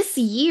 This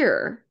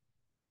year,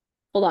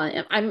 hold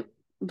on. I'm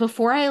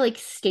before I like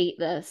state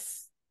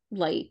this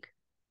like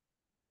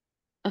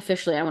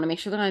officially, I want to make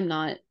sure that I'm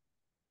not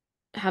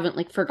haven't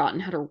like forgotten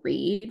how to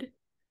read.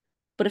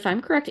 But if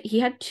I'm correct, he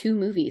had two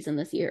movies in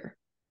this year.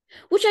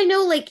 Which I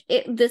know like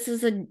this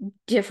is a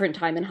different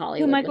time in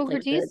who Hollywood Michael with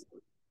like the Curtiz?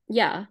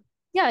 yeah.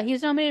 Yeah, he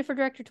was nominated for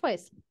director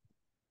twice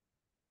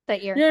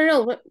that year. No,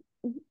 no, no.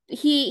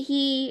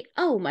 He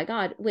oh my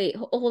God. Wait,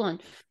 hold on.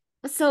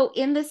 So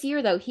in this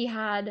year though, he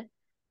had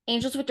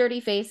Angels with Dirty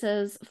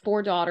Faces,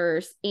 Four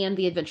Daughters, and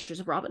The Adventures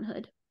of Robin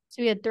Hood.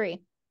 So we had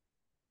three.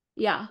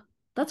 Yeah,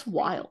 That's that's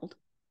crazy. wild.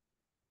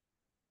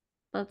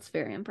 That's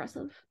very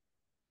impressive.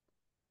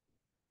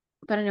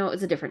 But I know it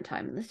was a different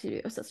time in the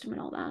studio system and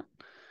all that.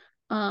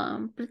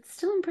 But it's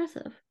still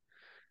impressive.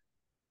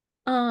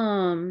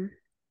 Um,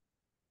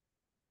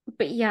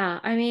 but yeah,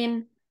 I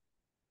mean,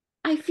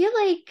 I feel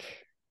like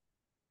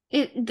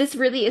this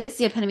really is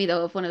the epitome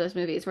though of one of those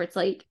movies where it's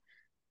like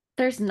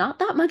there's not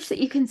that much that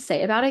you can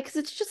say about it because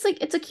it's just like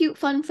it's a cute,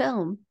 fun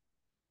film.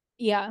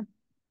 Yeah.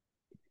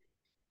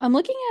 I'm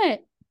looking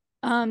at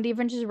The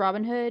Adventures of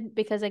Robin Hood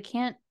because I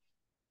can't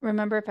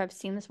remember if I've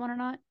seen this one or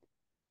not.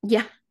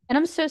 Yeah. And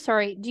I'm so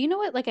sorry. Do you know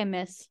what like I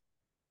miss?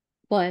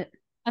 What?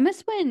 I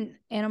miss when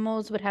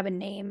animals would have a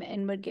name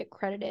and would get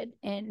credited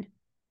in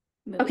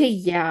Okay,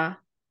 movies. yeah.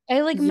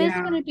 I like miss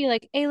when Yeah. it'd be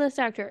like A-list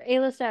actor,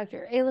 A-list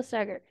actor, A-list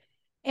actor.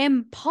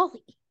 And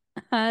Polly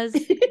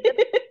as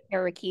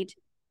parakeet.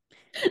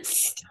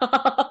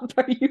 Stop.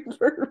 Are you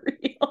for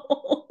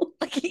real?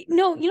 Like,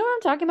 no, you know what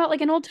I'm talking about?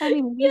 Like in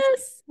old-timey movies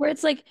Yes. where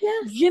it's like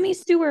Yes. Jimmy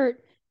Stewart,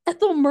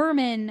 Ethel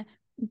Merman,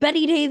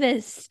 Betty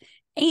Davis,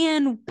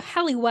 and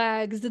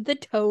Pallywags the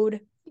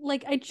Toad.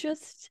 Like I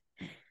just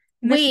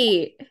miss that.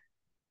 Wait.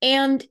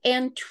 And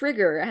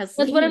Trigger as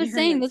That's what I Lady was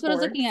saying. Marian's That's what I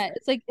was looking horse. at.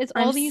 It's like it's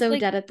I'm all these so like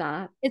dead at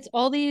that. it's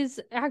all these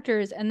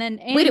actors and then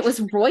Wait, and it was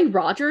Roy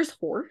Rogers'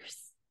 horse?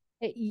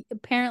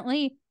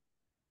 apparently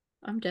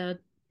I'm dead.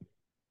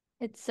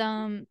 it's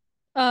oh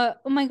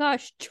my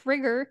gosh,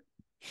 Trigger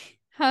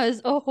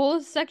has a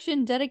whole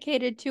section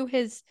dedicated to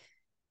his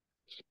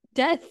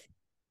death.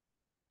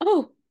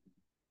 Oh,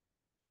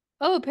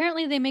 Oh,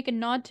 apparently they make a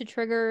nod to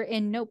Trigger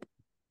in Nope.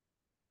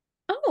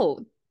 oh.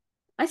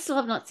 I still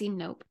have not seen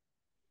Nope.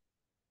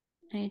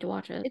 I need to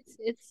watch it.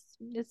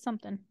 It's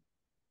something.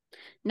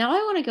 Now I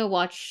want to go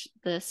watch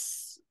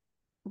this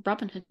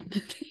Robin Hood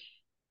movie.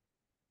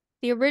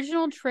 The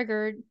original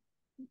Trigger,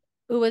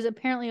 who was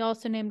apparently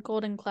also named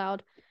Golden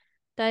Cloud,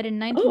 died in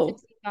Oh.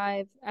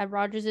 1965 at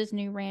Rogers'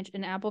 new ranch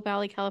in Apple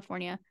Valley,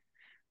 California.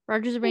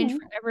 Rogers arranged Oh.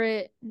 for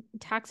Everett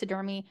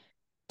Taxidermy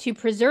to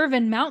preserve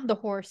and mount the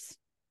horse.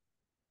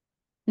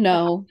 The hide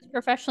No. was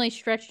professionally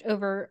stretched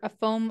over a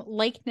foam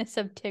likeness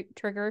of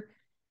Trigger,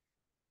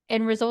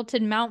 and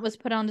resulted mount was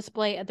put on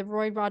display at the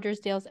Roy Rogers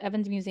Dales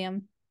Evans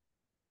Museum,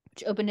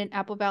 which opened in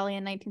Apple Valley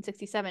in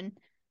 1967.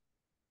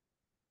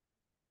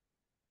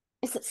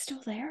 Is it still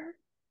there?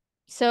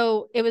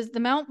 So it was the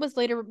mount was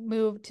later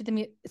moved to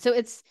the so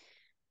it's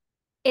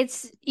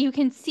you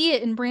can see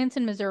it in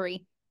Branson,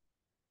 Missouri.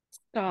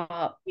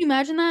 Stop. Can you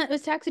imagine that? It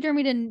was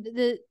taxidermied in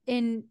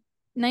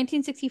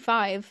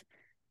 1965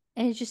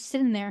 and it's just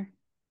sitting there.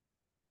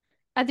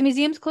 At the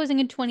museum's closing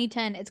in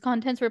 2010, its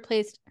contents were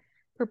placed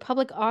for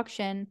public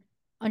auction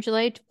on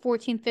July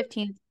 14th,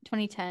 15th,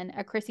 2010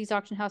 at Christie's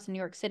Auction House in New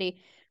York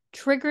City.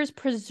 Trigger's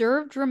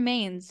preserved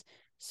remains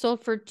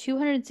sold for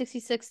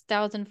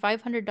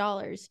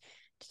 $266,500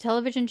 to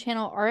television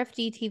channel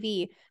RFD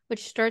TV,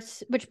 which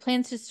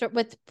plans to start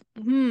with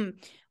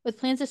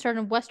plans to start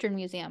a Western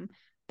Museum.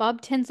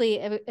 Bob Tinsley,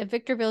 a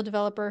Victorville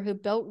developer who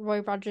built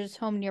Roy Rogers'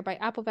 home nearby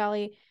Apple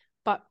Valley,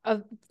 bought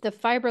the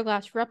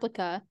fiberglass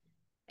replica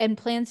and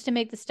plans to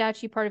make the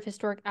statue part of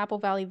historic Apple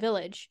Valley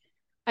Village.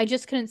 I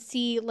just couldn't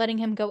see letting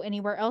him go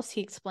anywhere else,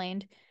 he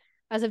explained.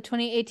 As of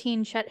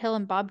 2018, Chet Hill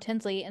and Bob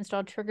Tinsley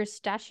installed Trigger's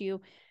statue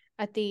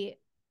at the.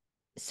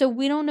 So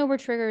we don't know where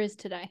Trigger is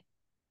today.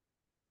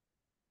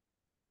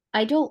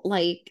 I don't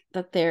like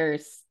that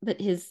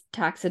his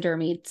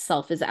taxidermied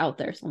self is out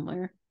there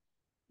somewhere.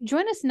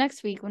 Join us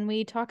next week when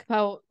we talk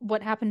about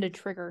what happened to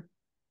Trigger.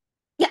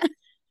 Yeah.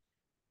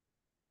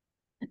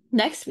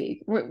 Next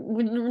week.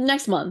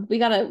 Next month. We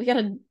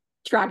gotta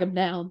track him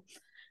down.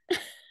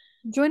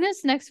 Join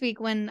us next week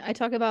when I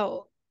talk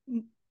about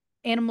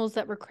animals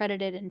that were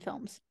credited in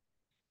films.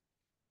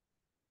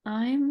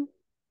 I'm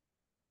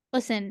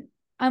Listen,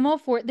 I'm all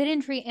for it. They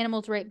didn't treat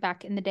animals right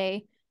back in the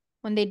day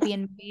when they'd be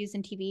in movies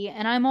and TV,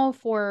 and I'm all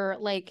for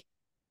like,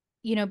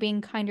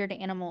 being kinder to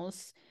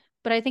animals.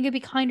 But I think it'd be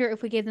kinder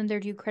if we gave them their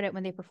due credit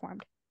when they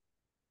performed.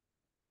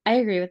 I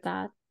agree with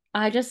that.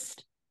 I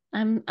just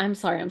I'm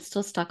sorry, I'm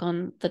still stuck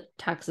on the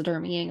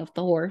taxidermying of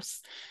the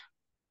horse.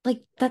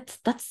 Like that's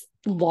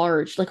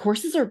large. Like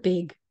horses are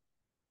big.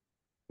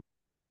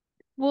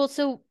 Well,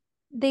 so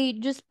they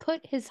just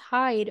put his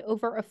hide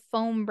over a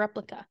foam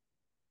replica.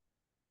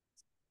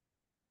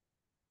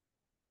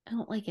 I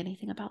don't like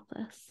anything about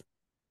this.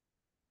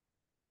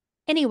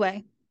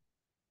 Anyway,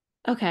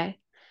 Okay.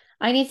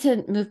 I need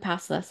to move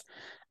past this.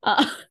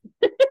 Uh,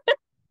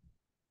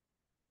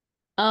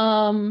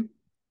 um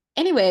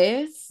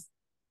anyways,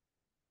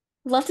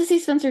 love to see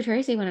Spencer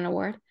Tracy win an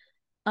award.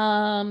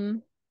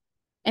 Um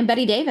and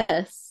Betty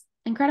Davis.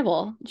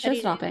 Incredible. Show Betty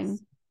stopping.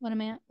 Davis. What a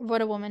man.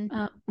 What a woman.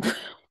 Uh,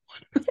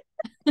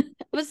 I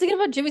was thinking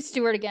about Jimmy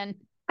Stewart again.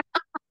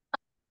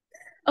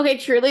 okay,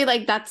 truly,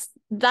 like that's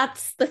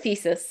the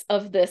thesis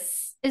of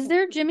Is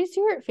there Jimmy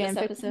Stewart this fan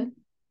episode. fiction?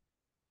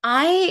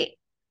 I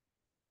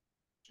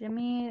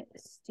Jimmy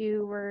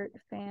Stewart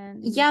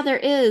fan. Yeah, there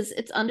is.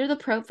 It's under the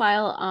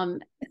profile.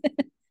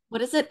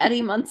 What is it?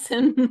 Eddie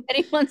Munson.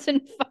 Eddie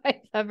Munson 5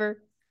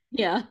 ever.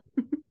 Yeah.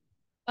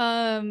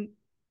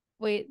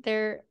 Wait,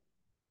 there.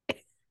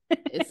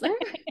 Is there?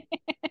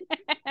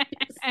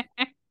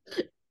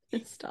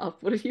 Stop.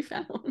 What have you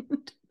found?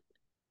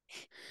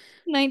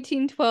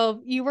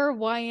 1912. You were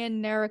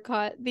YN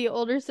Narracott, the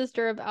older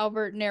sister of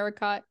Albert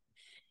Narracott.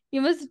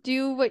 You must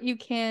do what you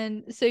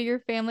can so your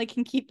family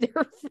can keep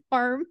their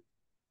farm,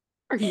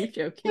 Are you so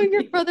joking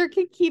your me? brother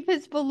can keep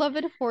his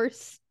beloved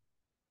horse.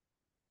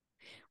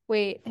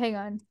 Wait, hang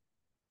on.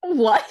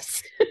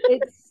 What?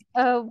 It's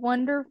a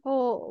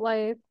Wonderful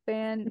Life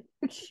fan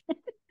fiction.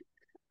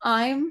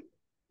 I'm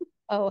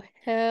Oh,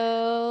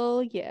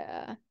 hell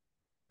yeah.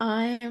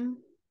 I'm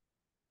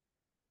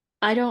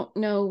I don't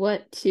know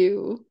what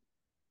to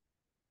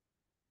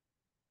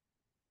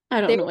I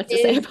don't There know what to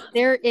say is about it.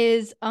 there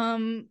is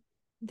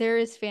there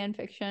is fan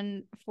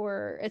fiction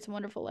for It's a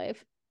Wonderful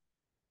Life.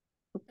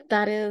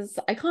 That is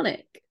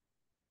iconic.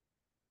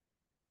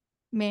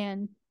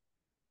 Man,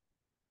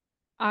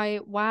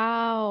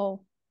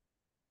 wow.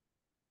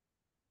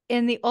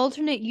 In the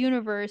alternate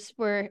universe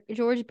where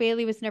George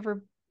Bailey was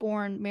never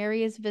born,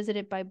 Mary is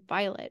visited by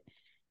Violet,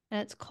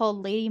 and it's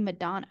called Lady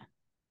Madonna.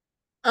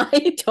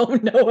 I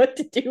don't know what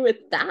to do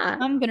with that.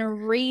 I'm gonna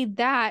read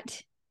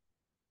that.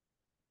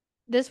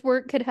 This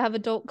work could have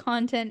adult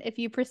content if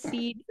you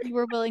proceed. You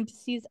are willing to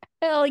see.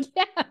 Hell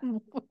yeah, I'm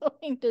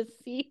willing to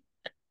see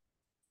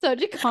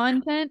such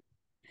content.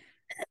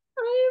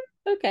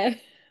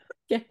 Okay.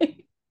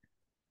 Okay.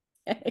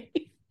 Okay.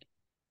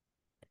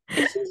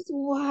 It's just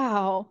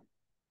wow.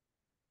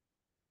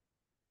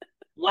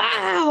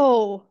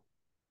 Wow.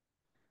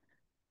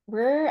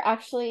 We're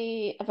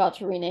actually about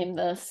to rename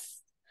this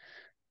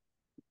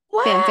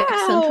Fanfic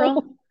Wow.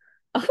 Central.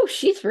 Oh,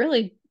 she's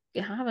really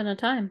having a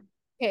time.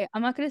 Okay,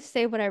 I'm not gonna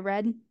say what I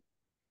read,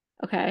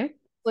 Okay.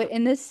 but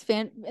in this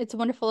It's a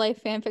Wonderful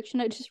Life fan fiction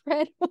I just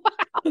read. Wow.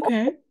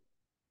 Okay.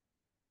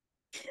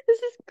 This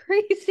is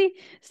crazy.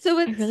 So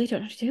I it's really don't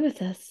know what to do with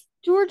this.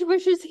 George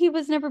wishes he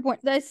was never born.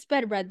 I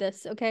sped read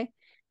this, okay?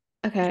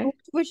 Okay. George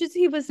wishes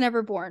he was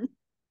never born.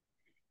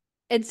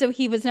 And so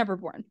he was never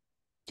born.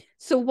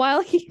 So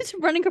while he's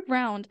running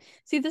around,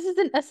 see, this is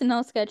an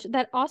SNL sketch.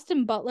 That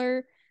Austin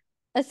Butler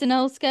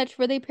SNL sketch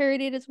where they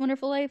parodied It's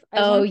Wonderful Life.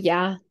 Oh,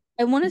 yeah.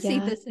 I want to see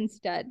Yeah. this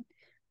instead,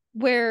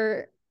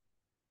 where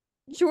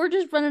George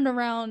is running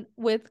around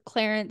with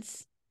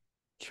Clarence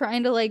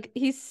trying to like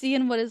he's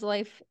seeing what his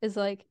life is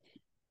like.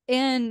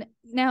 And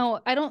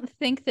now I don't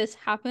think this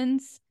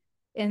happens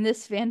in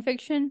this fan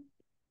fiction.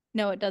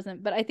 No, it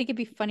doesn't, but I think it'd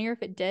be funnier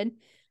if it did.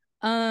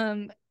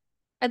 Um,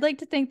 I'd like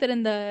to think that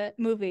in the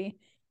movie,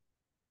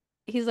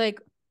 he's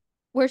like,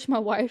 "Where's my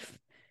wife?"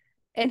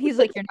 And he's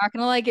like, "You're not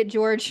gonna like it,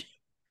 George."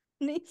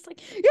 And he's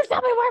like, "You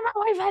tell me where my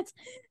wife is."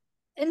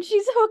 And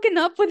she's hooking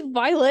up with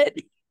Violet.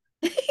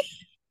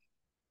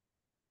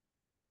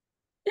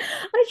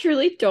 I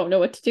truly don't know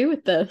what to do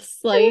with this.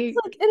 And it's Like,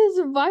 like it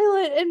is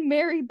Violet and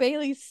Mary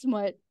Bailey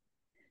smut.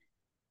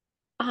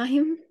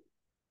 I'm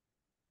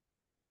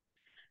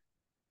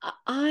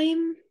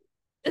I'm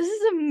This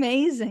is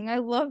amazing. I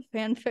love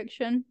fan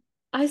fiction.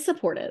 I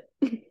support it.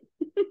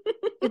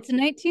 It's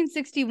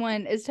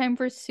 1961. It's time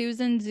for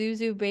Susan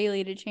Zuzu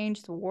Bailey to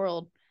change the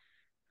world.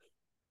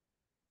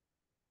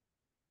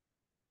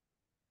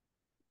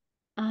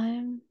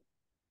 I'm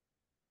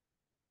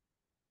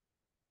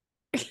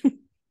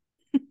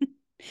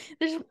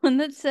There's one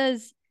that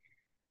says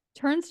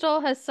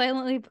Turnstall has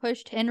silently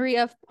pushed Henry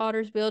F.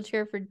 Potter's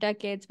wheelchair for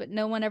decades, but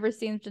no one ever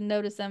seems to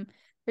notice him.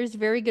 There's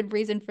very good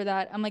reason for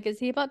that. I'm like, is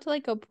he about to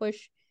like go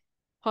push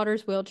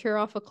Potter's wheelchair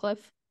off a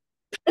cliff?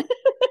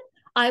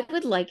 I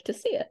would like to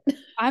see it.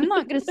 I'm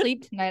not gonna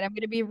sleep tonight. I'm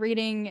gonna be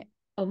reading.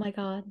 Oh my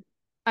God.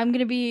 I'm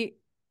gonna be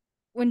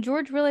When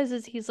George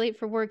realizes he's late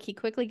for work, he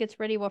quickly gets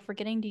ready while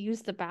forgetting to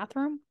use the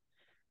bathroom.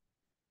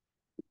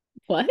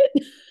 What?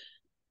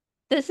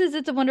 This is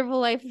It's a Wonderful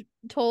Life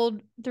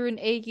told through an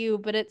AU,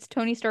 but it's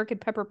Tony Stark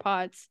and Pepper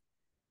Potts.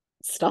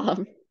 Stop.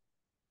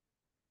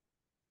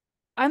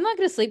 I'm not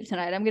gonna sleep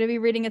tonight. I'm gonna be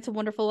reading It's a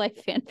Wonderful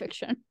Life fan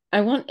fiction.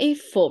 I want a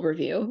full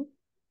review.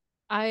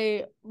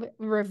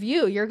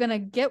 Review. You're gonna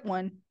get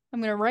one.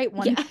 I'm gonna write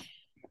one. Yeah.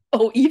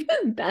 Oh,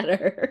 even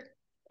better.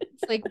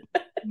 It's like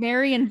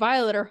Mary and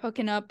Violet are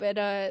hooking up at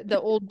the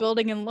old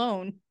building and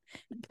loan.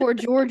 Poor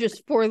George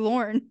is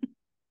forlorn.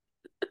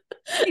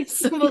 He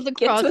So stumbles he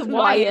gets across with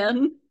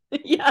YN. YN.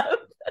 Yeah.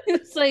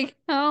 It's like,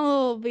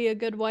 I'll be a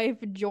good wife,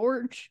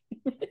 George.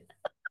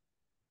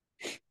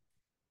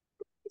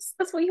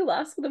 That's why you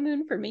last for the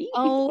moon for me.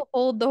 I'll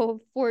hold the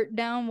fort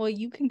down while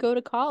you can go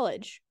to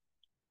college.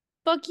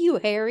 Fuck you,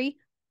 Harry.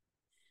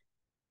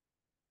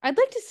 I'd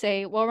like to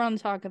say, while we're on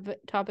the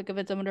topic of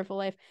It's a Wonderful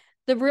Life,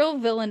 the real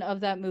villain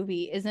of that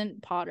movie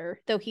isn't Potter,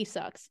 though he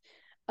sucks.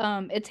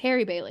 It's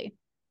Harry Bailey.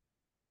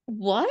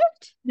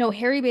 What? No,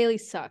 Harry Bailey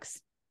sucks.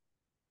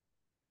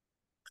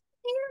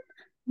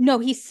 No,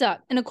 he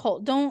sucked. Nicole,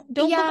 don't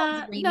look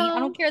all dreamy. I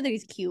don't care that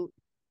he's cute.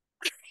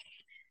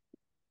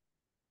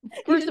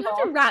 First of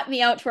all, to rat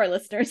me out to our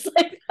listeners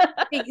like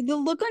that. The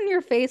look on your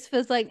face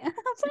was like, and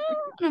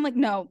I'm like,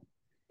 no,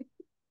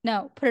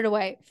 put it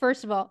away.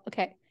 First of all,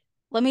 okay,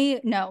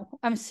 no.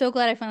 I'm so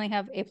glad I finally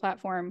have a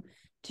platform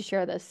to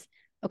share this.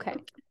 Okay,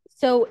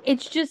 so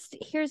it's just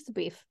here's the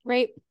beef,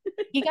 right?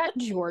 You got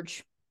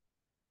George,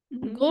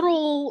 good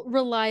old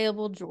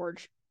reliable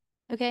George,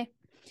 okay,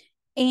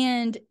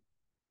 and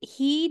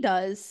he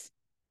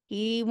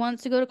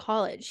wants to go to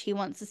college. He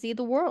wants to see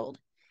the world,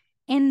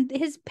 and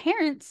his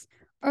parents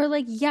are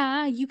like,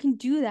 yeah, you can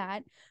do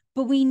that,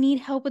 but we need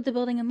help with the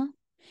building and loan.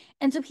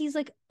 And so he's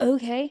like,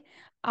 okay,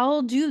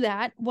 I'll do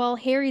that while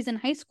Harry's in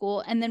high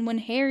school. And then when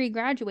Harry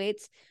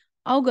graduates,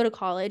 I'll go to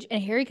college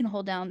and Harry can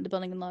hold down the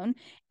building and loan.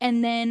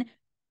 And then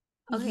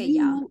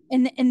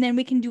and then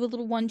we can do a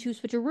little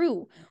 1-2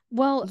 switcheroo.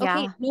 Well,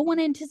 okay, no one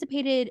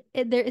anticipated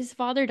his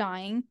father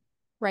dying,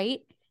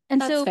 right? And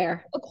That's so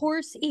fair. of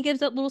course he gives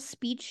that little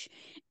speech,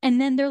 and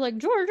then they're like,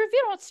 George, if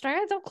you don't stay,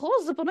 they'll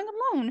close the building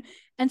alone.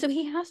 And so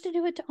he has to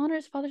do it to honor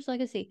his father's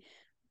legacy.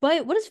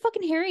 But what does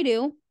fucking Harry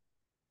do?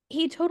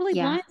 He totally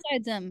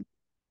blindsides him.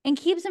 and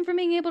keeps him from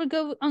being able to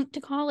go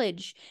to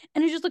college.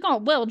 And he's just like, oh,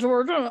 well,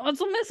 George,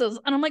 it's a missus.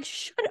 And I'm like,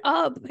 shut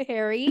up,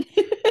 Harry.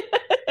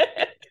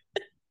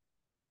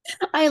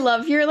 I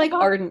love your like If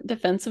ardent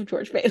defense of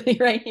George Bailey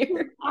right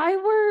here.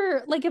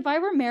 if I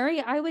were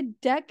Mary, I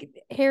would deck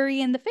Harry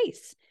in the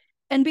face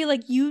and be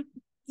like, you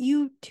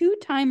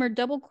two-timer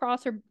double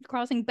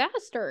crossing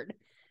bastard.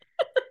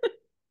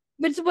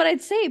 Which is what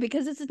I'd say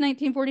because this is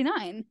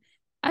 1949.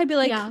 I'd be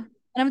like, Yeah. and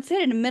I would say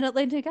it in a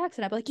mid-Atlantic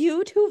accent. I'd be like,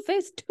 you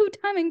two-faced,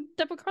 two-timing,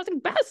 double-crossing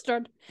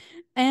bastard.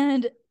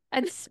 And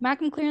I'd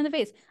smack him clear in the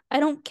face. I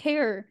don't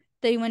care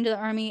that he went to the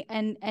army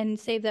and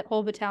saved that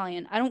whole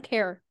battalion. I don't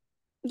care.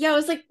 Yeah, I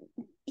was like,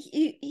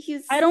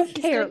 I don't he's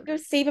care. gonna go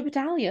save a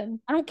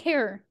battalion. I don't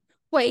care.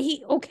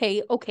 Wait,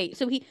 okay.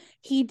 So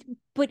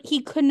but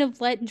he couldn't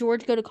have let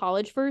George go to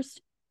college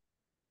first.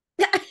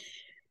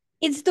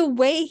 It's the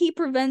way he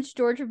prevents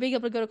George from being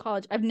able to go to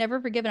college. I've never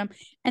forgiven him.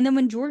 And then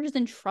when George is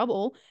in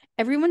trouble,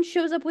 everyone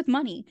shows up with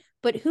money.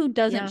 But who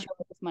doesn't Yeah. show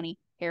up with money?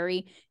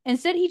 Harry.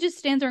 Instead, he just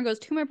stands there and goes,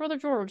 to my brother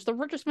George, the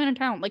richest man in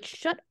town. Like,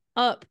 shut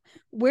up.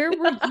 Where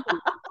were you?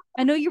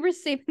 I know you were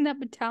saving that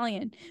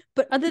battalion,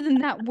 but other than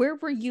that, where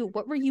were you?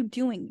 What were you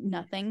doing?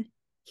 Nothing.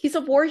 He's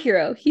a war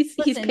hero. He's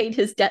Listen, paid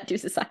his debt to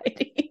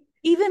society.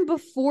 even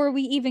before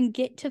we even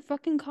get to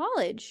fucking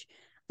college,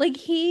 like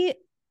he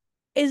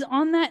is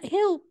on that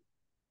hill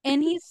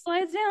and he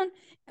slides down,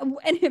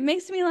 and it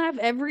makes me laugh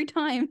every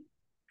time.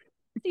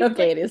 He's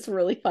Okay, like, it is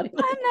really funny.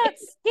 I'm not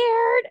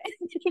scared.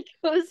 And he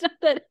goes down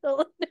that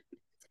hill.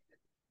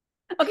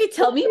 Okay,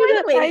 tell me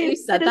why the way that you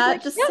said that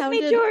like, just help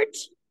sounded. me,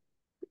 George.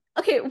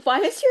 Okay, why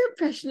is your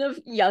impression of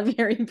young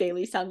Harry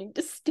Bailey sounding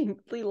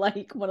distinctly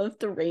like one of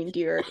the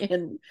reindeer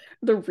in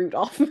the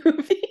Rudolph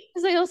movie?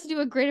 Because I also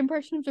do a great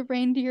impression of the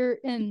reindeer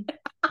in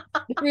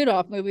the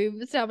Rudolph movie.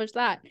 We've established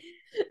that.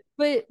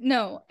 But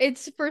no,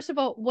 it's first of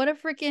all, what a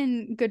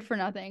freaking good for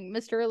nothing.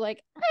 Mr.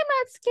 Like, I'm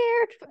not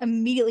scared.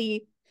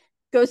 Immediately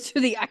goes to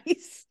the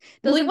ice.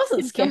 Well, he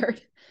wasn't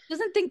scared.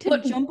 Doesn't think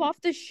to jump off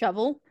the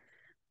shovel.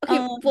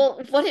 Okay,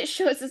 well, what it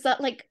shows is that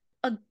like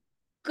a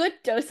good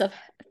dose of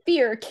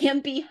fear can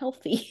be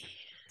healthy.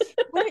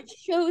 What it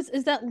shows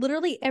is that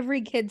literally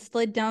every kid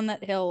slid down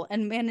that hill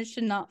and managed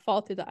to not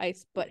fall through the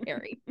ice but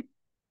Harry.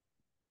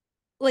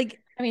 Like,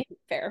 I mean,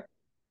 fair.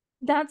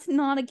 that's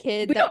not a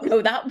kid. We don't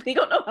know that. We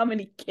don't know how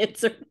many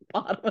kids are at the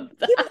bottom of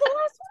that. He was the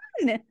last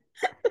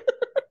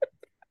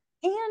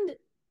one.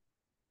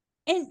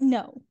 And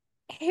no,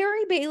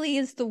 Harry Bailey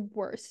is the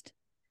worst.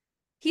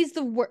 He's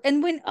the worst.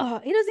 And when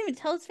he doesn't even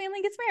tell his family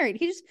he gets married.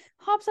 He just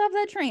hops off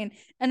that train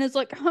and is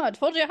like, I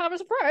told you I have a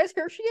surprise.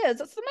 Here she is.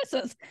 That's the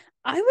missus.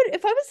 I would,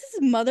 if I was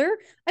his mother,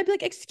 I'd be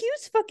like,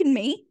 excuse fucking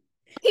me.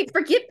 Okay,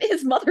 forget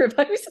his mother. If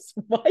I was his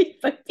wife,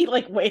 I'd be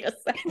like, wait a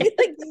second.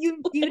 Like,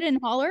 you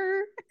didn't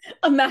holler.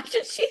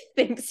 Imagine she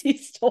thinks he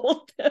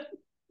stole them.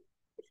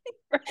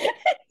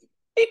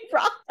 He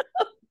brought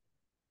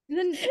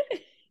Then,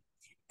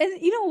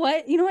 and you know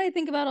what? You know what I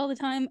think about all the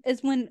time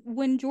is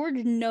when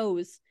George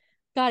knows.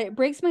 God, it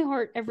breaks my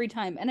heart every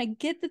time. And I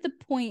get that the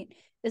point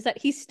is that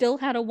he still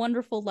had a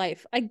wonderful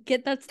life. I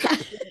get that's the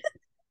point.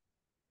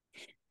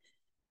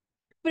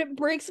 But it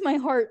breaks my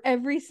heart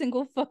every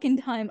single fucking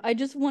time. I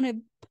just want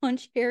to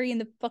punch Harry in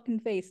the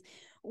fucking face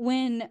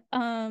when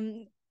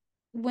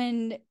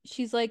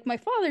she's like, my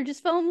father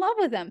just fell in love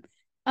with him.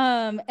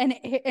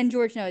 And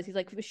George knows. He's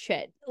like,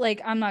 shit,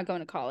 like I'm not going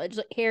to college.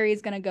 Like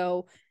Harry's gonna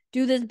go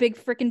do this big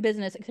freaking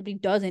business, except he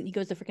doesn't. He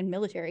goes to freaking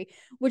military,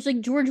 which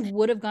like George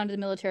would have gone to the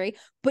military,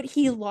 but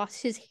he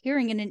lost his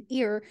hearing in an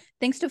ear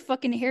thanks to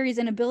fucking Harry's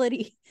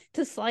inability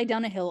to slide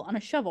down a hill on a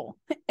shovel.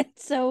 And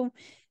so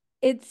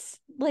it's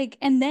like,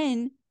 and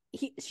then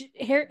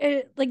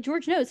like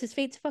George knows his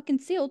fate's fucking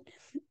sealed,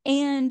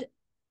 and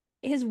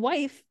his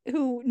wife,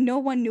 who no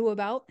one knew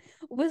about,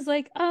 was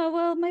like, oh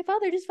well, my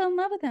father just fell in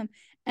love with him.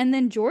 And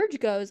then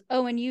George goes,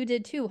 oh, and you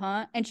did too,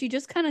 huh? And she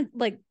just kind of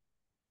like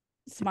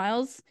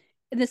smiles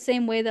in the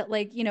same way that,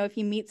 like, you know, if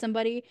you meet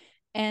somebody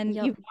and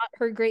you've not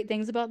heard great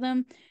things about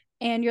them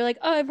and you're like,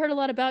 oh, I've heard a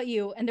lot about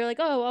you, and they're like,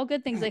 oh, all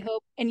good things, I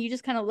hope, and you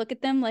just kind of look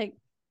at them like,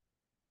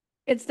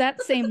 it's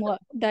that same look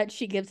that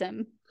she gives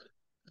him.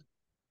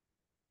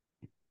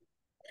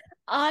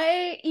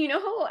 You know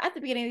how at the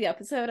beginning of the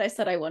episode I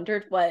said I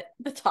wondered what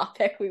the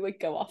topic we would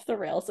go off the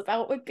rails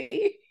about would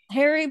be?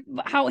 Harry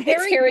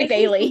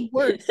Bailey.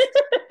 Worst.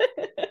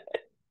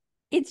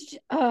 It's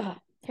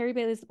Harry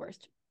Bailey's the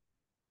worst.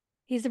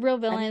 He's the real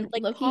villain.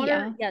 Like Loki, Potter,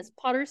 yeah. Yes,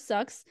 Potter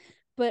sucks,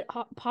 but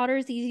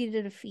Potter's easy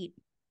to defeat.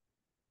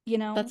 You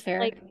know, that's fair.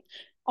 Like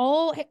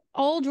all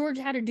George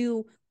had to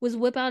do was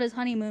whip out his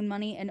honeymoon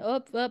money, and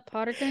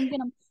Potter couldn't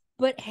get him.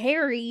 But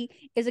Harry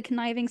is a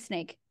conniving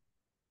snake.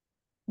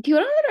 Do you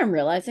know what I'm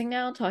realizing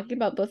now, talking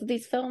about both of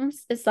these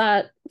films, is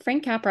that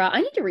Frank Capra,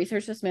 I need to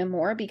research this man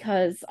more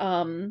because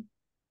Mans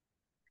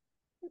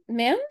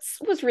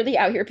was really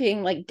out here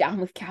being like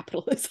down with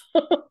capitalism.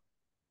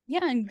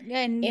 Yeah,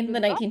 and in the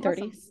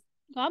 1930s.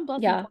 God bless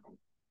him. Yeah.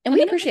 And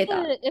we appreciate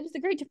that. It was the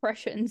Great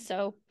Depression,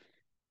 so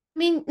I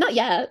mean, not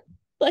yet.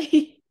 Like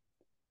in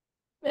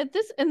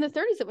the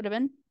 30s it would have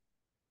been.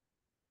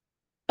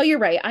 Oh, you're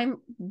right.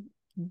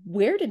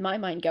 Where did my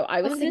mind go? I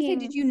I was was gonna say, did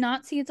thinking you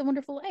not see It's a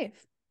Wonderful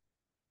Life?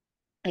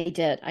 I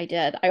did.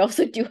 I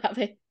also do have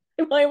a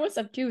well, I almost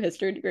have two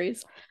history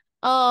degrees.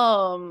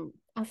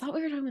 I thought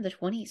we were talking about the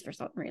 20s for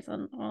some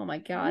reason. Oh my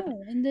God.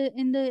 No, in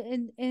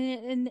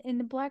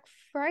the Black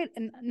Friday,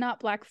 and not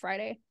Black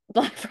Friday.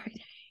 Black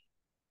Friday.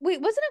 Wait,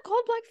 wasn't it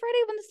called Black Friday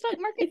when the stock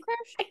market I,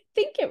 crashed? I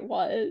think it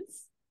was,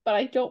 but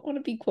I don't want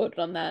to be quoted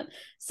on that.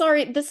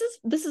 Sorry, this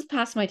is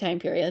past my time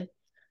period.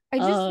 I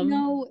just Um,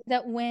 know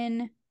that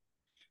when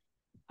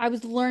I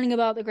was learning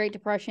about the Great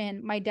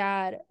Depression, my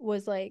dad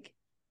was like,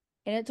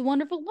 "And It's a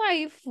Wonderful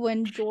Life,"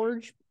 when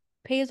George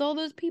pays all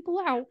those people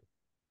out.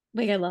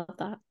 like I love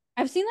that.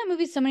 I've seen that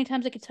movie so many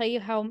times I could tell you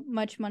how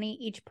much money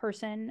each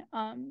person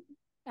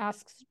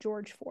asks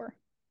George for.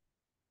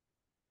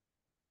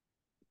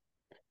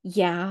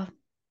 Yeah.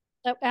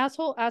 That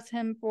asshole asked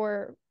him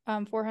for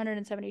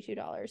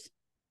 $472,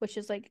 which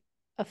is like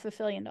a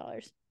fulfillion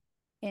dollars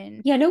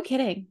in Yeah, no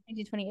kidding.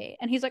 1928.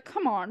 And he's like,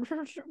 come on,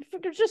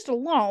 just a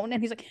loan.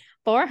 And he's like,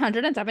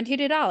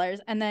 $472.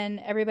 And then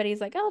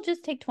everybody's like, I'll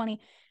just take 20.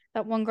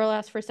 That one girl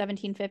asked for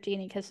 1750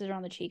 and he kisses her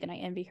on the cheek and I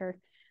envy her.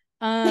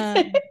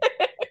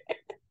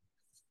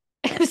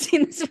 I've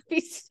seen this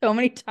movie so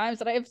many times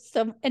that I have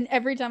some, and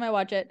every time I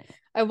watch it,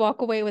 I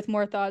walk away with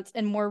more thoughts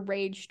and more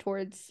rage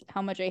towards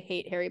how much I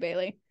hate Harry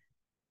Bailey.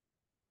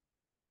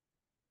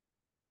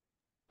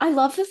 I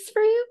love this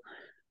for you.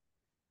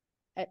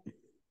 I,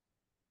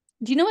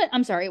 do you know what?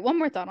 I'm sorry. One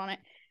more thought on it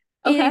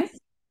is, Okay.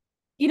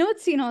 you know what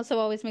scene also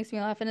always makes me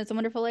laugh in It's a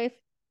Wonderful Life?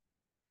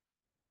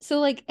 So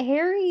like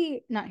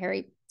Harry, not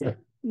Harry. Yeah.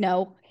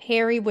 No,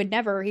 Harry would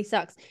never. He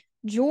sucks.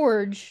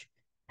 George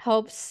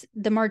helps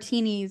the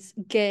Martinis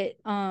get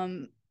a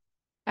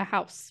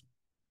house,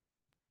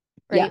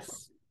 right?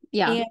 Yes.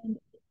 Yeah. And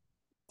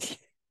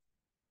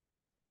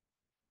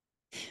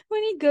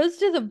when he goes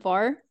to the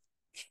bar,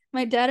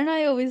 my dad and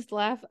I always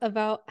laugh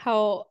about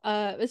how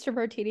Mr.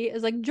 Martini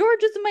is like,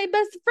 George is my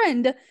best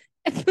friend.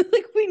 And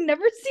like we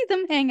never see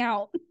them hang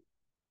out.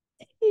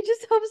 He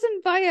just helps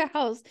him buy a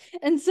house.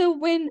 And so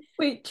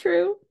Wait,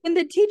 true. when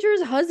the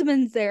teacher's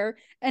husband's there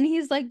and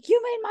he's like,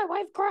 you made my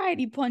wife cry, and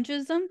he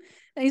punches him.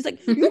 And he's like,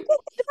 you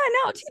can't find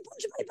out. He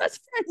punched my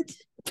best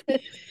friend.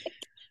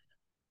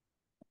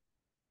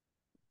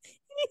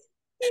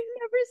 You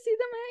never see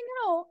them hang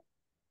out.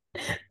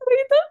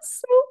 Wait,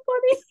 that's so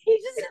funny. He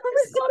just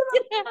helps them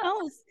get a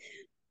house.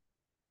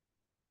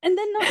 And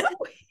then not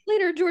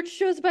later, George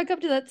shows back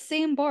up to that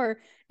same bar,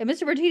 and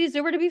Mr. Martini's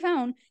nowhere to be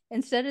found.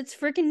 Instead, it's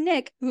freaking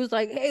Nick, who's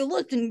like, "Hey,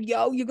 listen,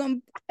 yo, you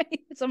gonna buy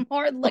some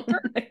hard Oh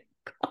liquor?" my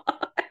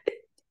God.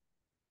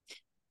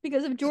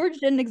 Because if George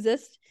didn't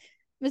exist,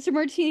 Mr.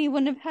 Martini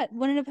wouldn't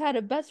have had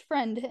a best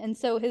friend, and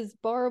so his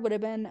bar would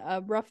have been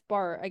a rough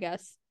bar, I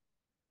guess.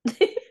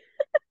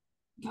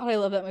 God, I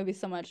love that movie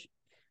so much.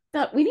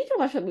 That we need to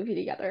watch that movie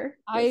together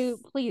I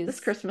this please,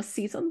 Christmas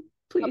season,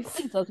 please.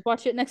 please let's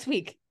watch it next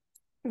week.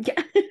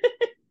 Yeah.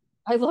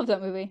 I love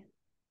that movie,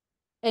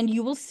 and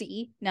you will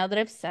see now that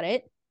I've said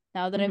it,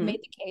 now that I've hmm made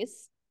the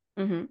case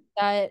hmm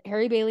that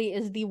Harry Bailey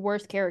is the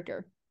worst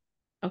character.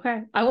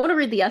 Okay. I want to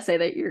read the essay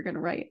that you're gonna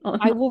write I on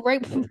will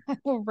write I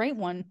will write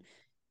one.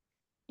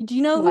 Do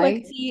you know who I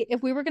could why. see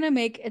if we were gonna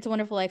make It's a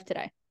Wonderful Life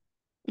today?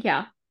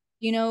 Yeah.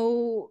 Do you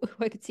know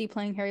who I could see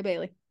playing Harry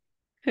Bailey?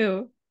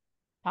 Who?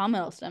 Tom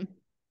Hiddleston.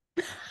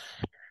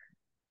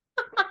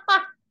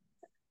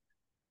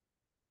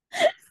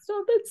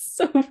 So that's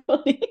so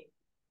funny.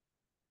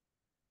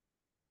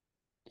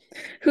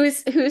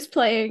 Who's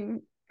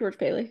playing George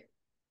Bailey?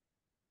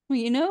 Well,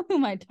 you know who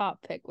my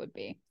top pick would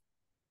be?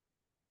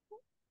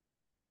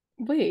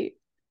 Wait.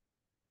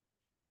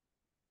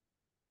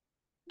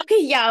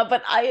 Okay, yeah,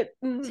 but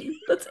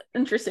that's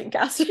interesting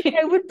casting.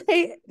 I would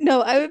pay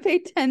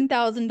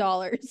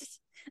 $10,000.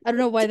 I don't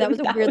know why that was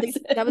a 10,000. weirdly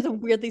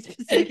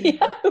specific Yeah,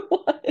 number. it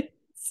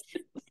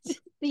was.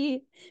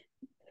 The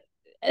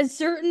a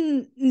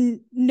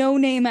certain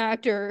no-name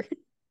actor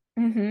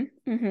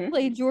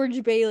play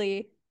George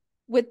Bailey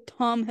with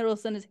Tom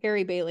Hiddleston as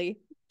Harry Bailey.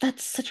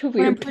 That's such a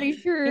When I'm weird pretty pairing.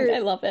 sure I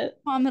love it.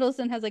 Tom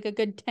Hiddleston has like a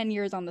good 10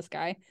 years on this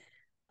guy.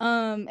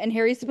 And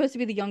Harry's supposed to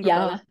be the younger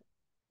brother.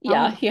 Yeah. I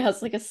don't Yeah, know. he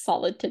has like a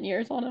solid 10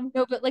 years on him.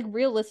 No, but like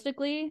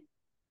realistically,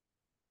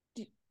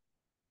 do,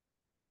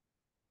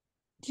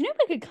 do you know if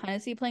I could kind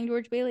of see playing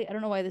George Bailey? I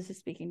don't know why this is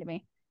speaking to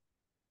me.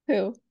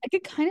 Who? I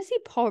could kind of see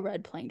Paul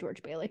Rudd playing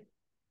George Bailey.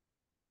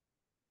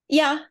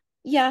 Yeah.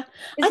 Yeah.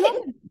 It's I not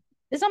think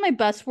it's not my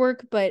best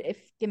work, but if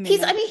give me a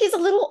I minute. mean, he's a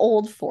little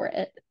old for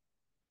it,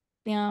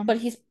 Yeah. but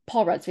he's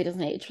Paul Rudd, so he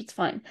doesn't age. It's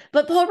fine.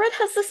 But Paul Rudd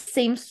has the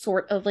same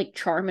sort of like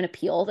charm and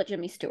appeal that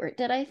Jimmy Stewart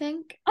did, I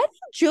think. I think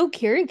Joe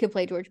Carey could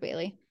play George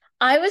Bailey.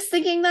 I was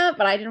thinking that,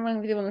 but I didn't want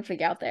to be the one to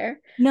freak out there.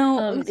 No,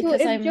 so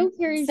Because if Joe I'm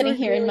Carey's sitting George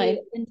here in Bailey, my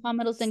then Tom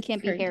Hiddleston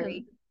can't be Carrington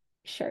Harry.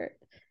 shirt.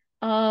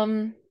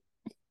 Um,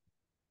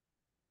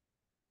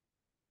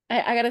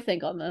 I gotta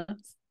think on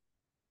this.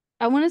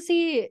 I want to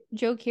see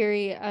Joe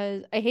Carey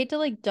as I hate to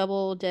like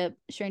double dip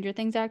Stranger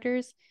Things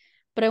actors,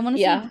 but I want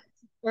to see Yeah.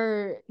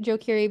 or Joe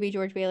Carey be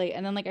George Bailey,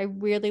 and then like I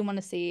really want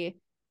to see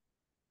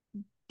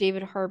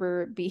David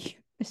Harbour be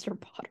Mr.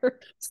 Potter.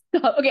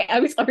 Okay, I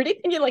was already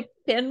thinking like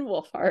Finn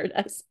Wolfhard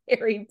as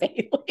Harry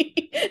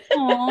Bailey.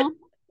 Aw.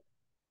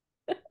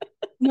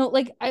 No,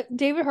 like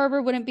David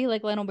Harbour wouldn't be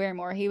like Lionel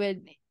Barrymore. He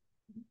would,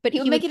 but He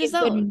would he would make it be his a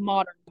good own.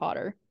 modern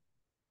Potter.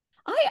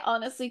 I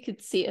honestly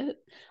could see it.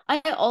 I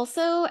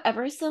also,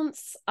 ever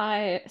since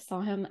I saw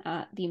him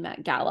at the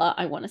Met Gala,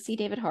 I want to see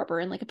David Harbour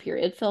in like a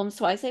period film.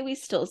 So I say we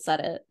still set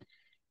it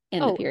in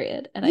the Oh,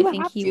 period, and I you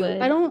think have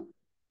to. I don't.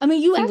 I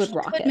mean, you he would actually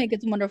rock could it. make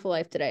It's a Wonderful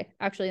Life today.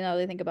 Actually, now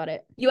that I think about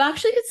it. You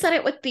actually could set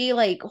it with the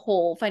like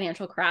whole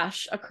financial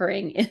crash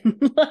occurring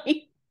in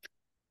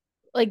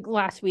like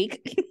last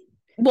week.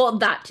 well,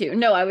 that too.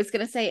 No, I was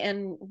gonna say,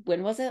 and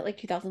when was it? Like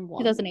 2001?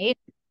 2008.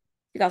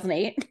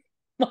 2008?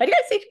 Why did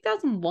I say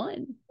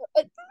 2001?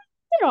 Bit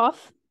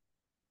off.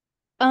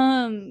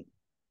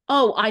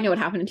 Oh, I know what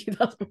happened in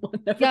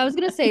 2001. Never Yeah, I was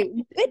gonna mind. say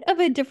bit of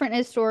a different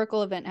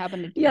historical event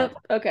happened in Yep.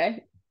 2000. Okay.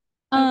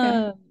 Okay.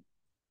 Um,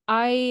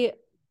 I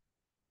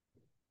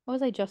what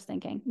was I just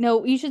thinking?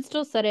 No, you should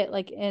still set it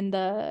like in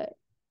the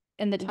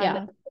time that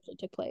Yeah. it actually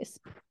took place.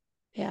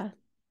 Yeah.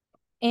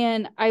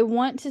 And I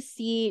want to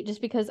see, just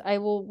because I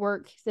will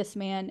work this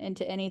man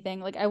into anything,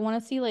 like I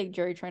want to see like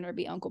Jerry Trainer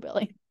be Uncle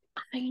Billy.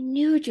 I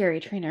knew Jerry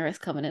Trainer was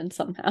coming in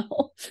somehow.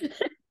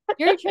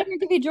 Jerry Trainer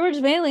could be George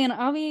Bailey, and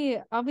I'll be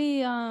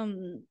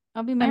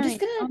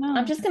married. Oh I'm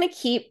no. just gonna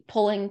keep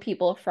pulling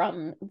people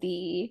from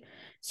the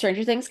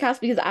Stranger Things cast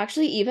because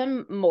actually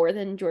even more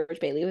than George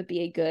Bailey would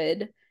be a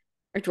good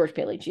or George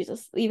Bailey,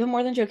 Jesus. Even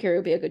more than Joe Carey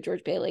would be a good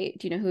George Bailey.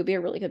 Do you know who would be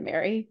a really good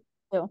Mary?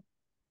 So,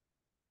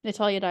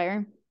 Natalia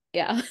Dyer.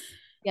 Yeah.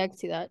 Yeah, I can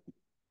see that.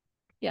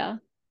 Yeah.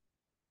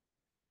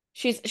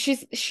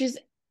 She's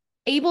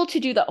able to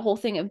do that whole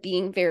thing of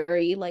being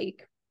very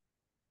like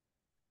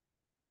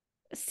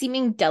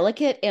seeming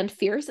delicate and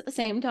fierce at the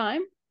same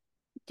time.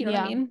 Do you know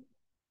what I Yeah. mean?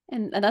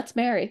 And that's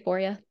Mary for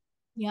you.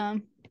 Yeah.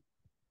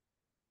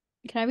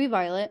 Can I be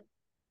Violet?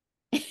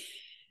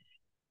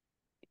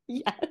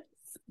 Yes.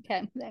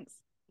 Okay, thanks.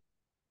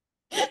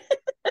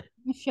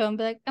 Show him,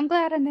 be like, I'm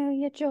glad I know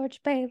you,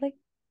 George Bailey.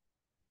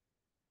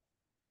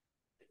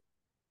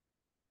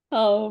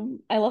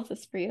 I love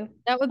this for you.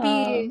 That would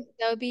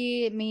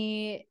be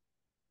me.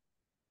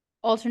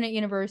 Alternate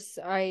universe.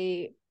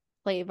 I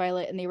play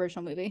Violet in the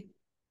original movie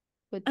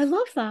with I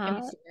love Jimmy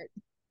that. Stewart,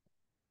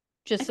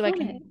 just so I Iconic.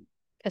 can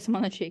kiss him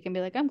on the cheek and be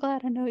like, I'm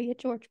glad I know you,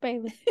 George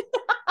Bailey.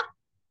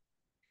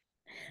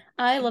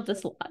 I love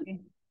this a lot.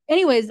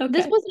 Anyways, this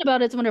Okay. wasn't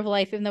about It's a Wonderful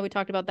Life, even though we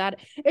talked about that.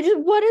 It just,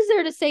 what is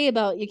there to say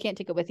about You Can't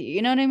Take It With You?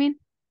 You know what I mean?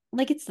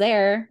 Like it's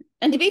there.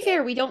 And to It's be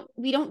fair, we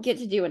don't get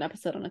to do an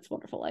episode on It's a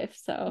Wonderful Life,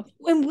 so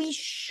when we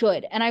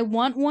should, and I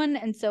want one,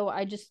 and so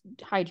I just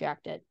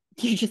hijacked it.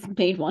 you just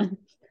made one.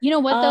 You know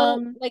what though?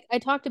 Um, Like I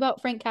talked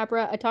about Frank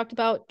Capra, I talked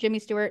about Jimmy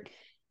Stewart,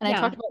 and I yeah.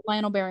 talked about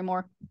Lionel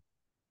Barrymore.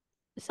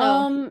 So,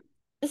 Um,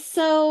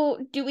 so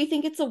do we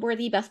think it's a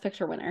worthy Best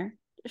Picture winner?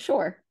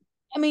 Sure.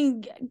 I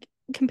mean,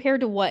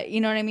 compared to what?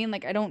 You know what I mean?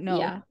 Like I don't know.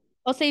 Yeah.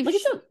 I'll say Like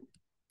it's a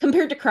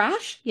compared to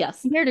Crash?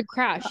 Yes. compared to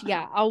Crash, Uh,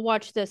 yeah, I'll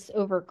watch this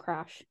over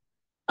Crash.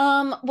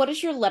 what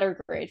is your letter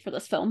grade for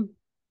this film?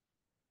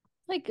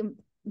 Like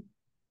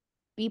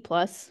B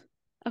plus.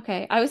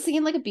 Okay. I was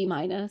thinking like a B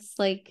minus.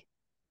 Like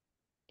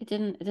it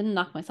didn't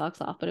knock my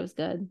socks off, but it was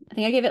good. I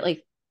think I gave it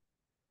like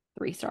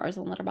 3 stars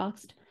on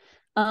Letterboxd.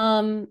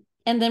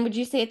 And then would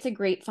you say it's a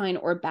great, fine,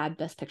 or bad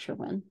Best Picture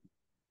win?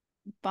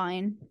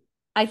 Fine.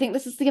 I think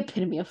this is the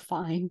epitome of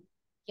fine.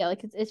 Yeah,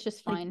 like it's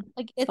just Like fine.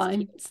 Like it's it's fine.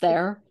 cute. It's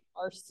there.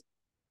 Arse.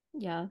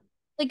 Yeah.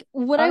 Like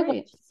would All I watch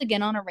right. this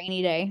again on a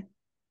rainy day?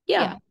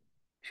 Yeah. Yeah.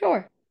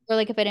 Sure. Or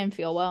like if I didn't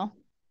feel well.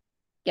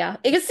 Yeah.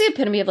 It's the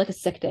epitome of like a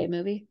sick day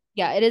movie.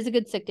 Yeah, it is a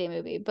good sick day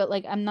movie, but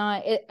like I'm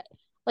not it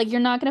like you're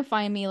not gonna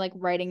find me like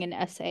writing an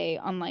essay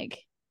on like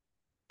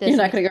You're this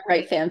not and gonna go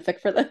write fanfic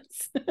for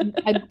this.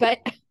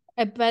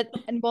 I bet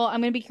and well, I'm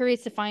gonna be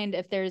curious to find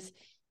if there's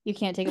You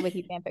Can't Take It With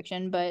You fan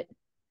fiction, but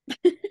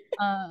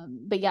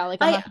yeah, like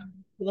I'm I not gonna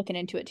be looking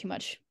into it too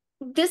much.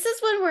 this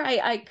is one where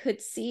I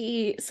could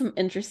see some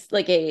interest,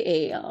 like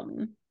a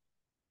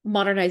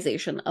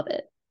modernization of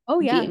it Oh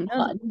yeah, being no,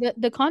 fun.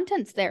 the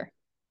content's there.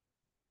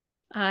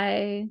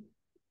 I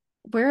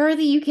where are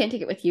the You Can't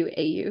Take It With You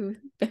AU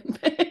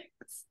fanfics?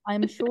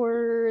 I'm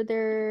sure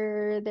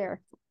they're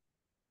there.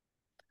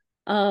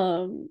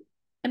 Um,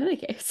 in any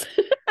case,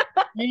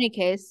 In any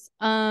case,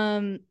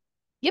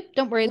 yep,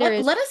 don't worry, there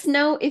is. let us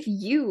know if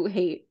you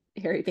hate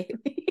Harry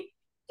Bailey.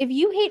 If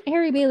you hate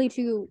Harry Bailey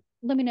too,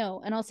 let me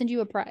know and I'll send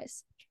you a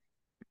prize.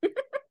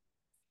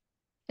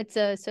 It's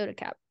a soda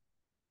cap.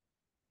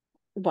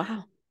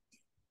 Wow.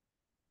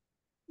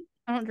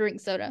 I don't drink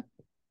soda.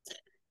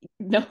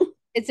 No,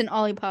 It's an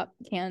Olipop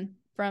can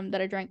from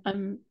that I drank.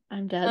 I'm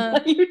dead.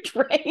 Um, You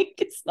drank.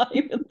 It's not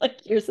even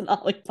like here's an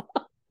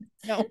Olipop.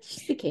 no, It's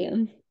just a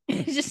can.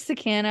 it's just the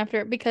can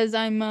after because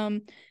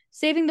I'm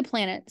saving the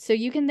planet. So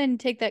you can then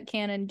take that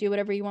can and do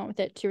whatever you want with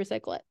it to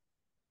recycle it.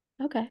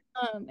 Okay.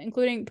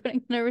 Including putting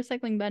it in a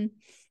recycling bin.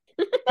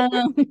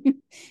 Um,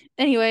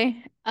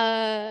 anyway,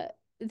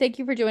 thank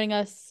you for joining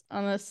us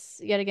on this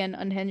yet again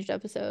unhinged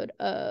episode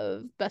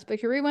of Best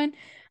Picture Rewind.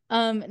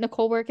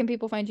 Nicole, where can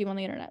people find you on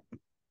the internet?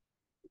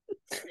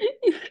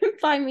 You can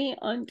find me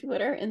on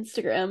Twitter,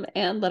 Instagram,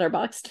 and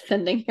Letterboxd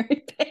defending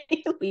Harry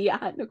Bailey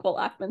at Nicole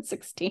Ackman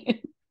 16.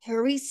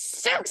 Harry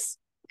sucks.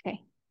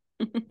 Okay.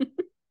 You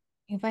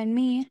can find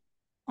me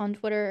on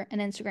Twitter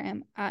and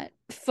Instagram at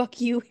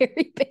fuck you,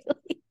 Harry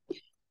Bailey.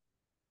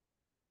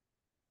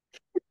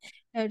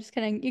 No, just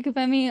kidding. You can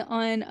find me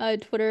on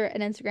Twitter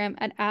and Instagram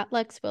at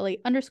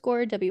 @LexWilly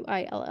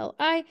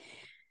 _WILLI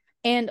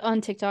and on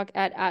TikTok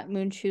at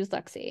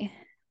 @MoonshoesLexi.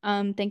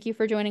 Thank you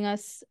for joining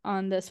us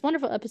on this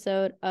wonderful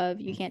episode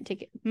of You Can't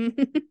Take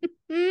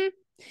It.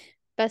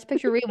 Best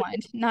Picture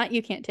Rewind, not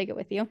You Can't Take It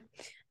With You.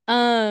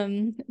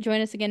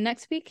 Join us again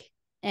next week.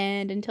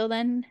 And until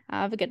then,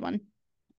 have a good one.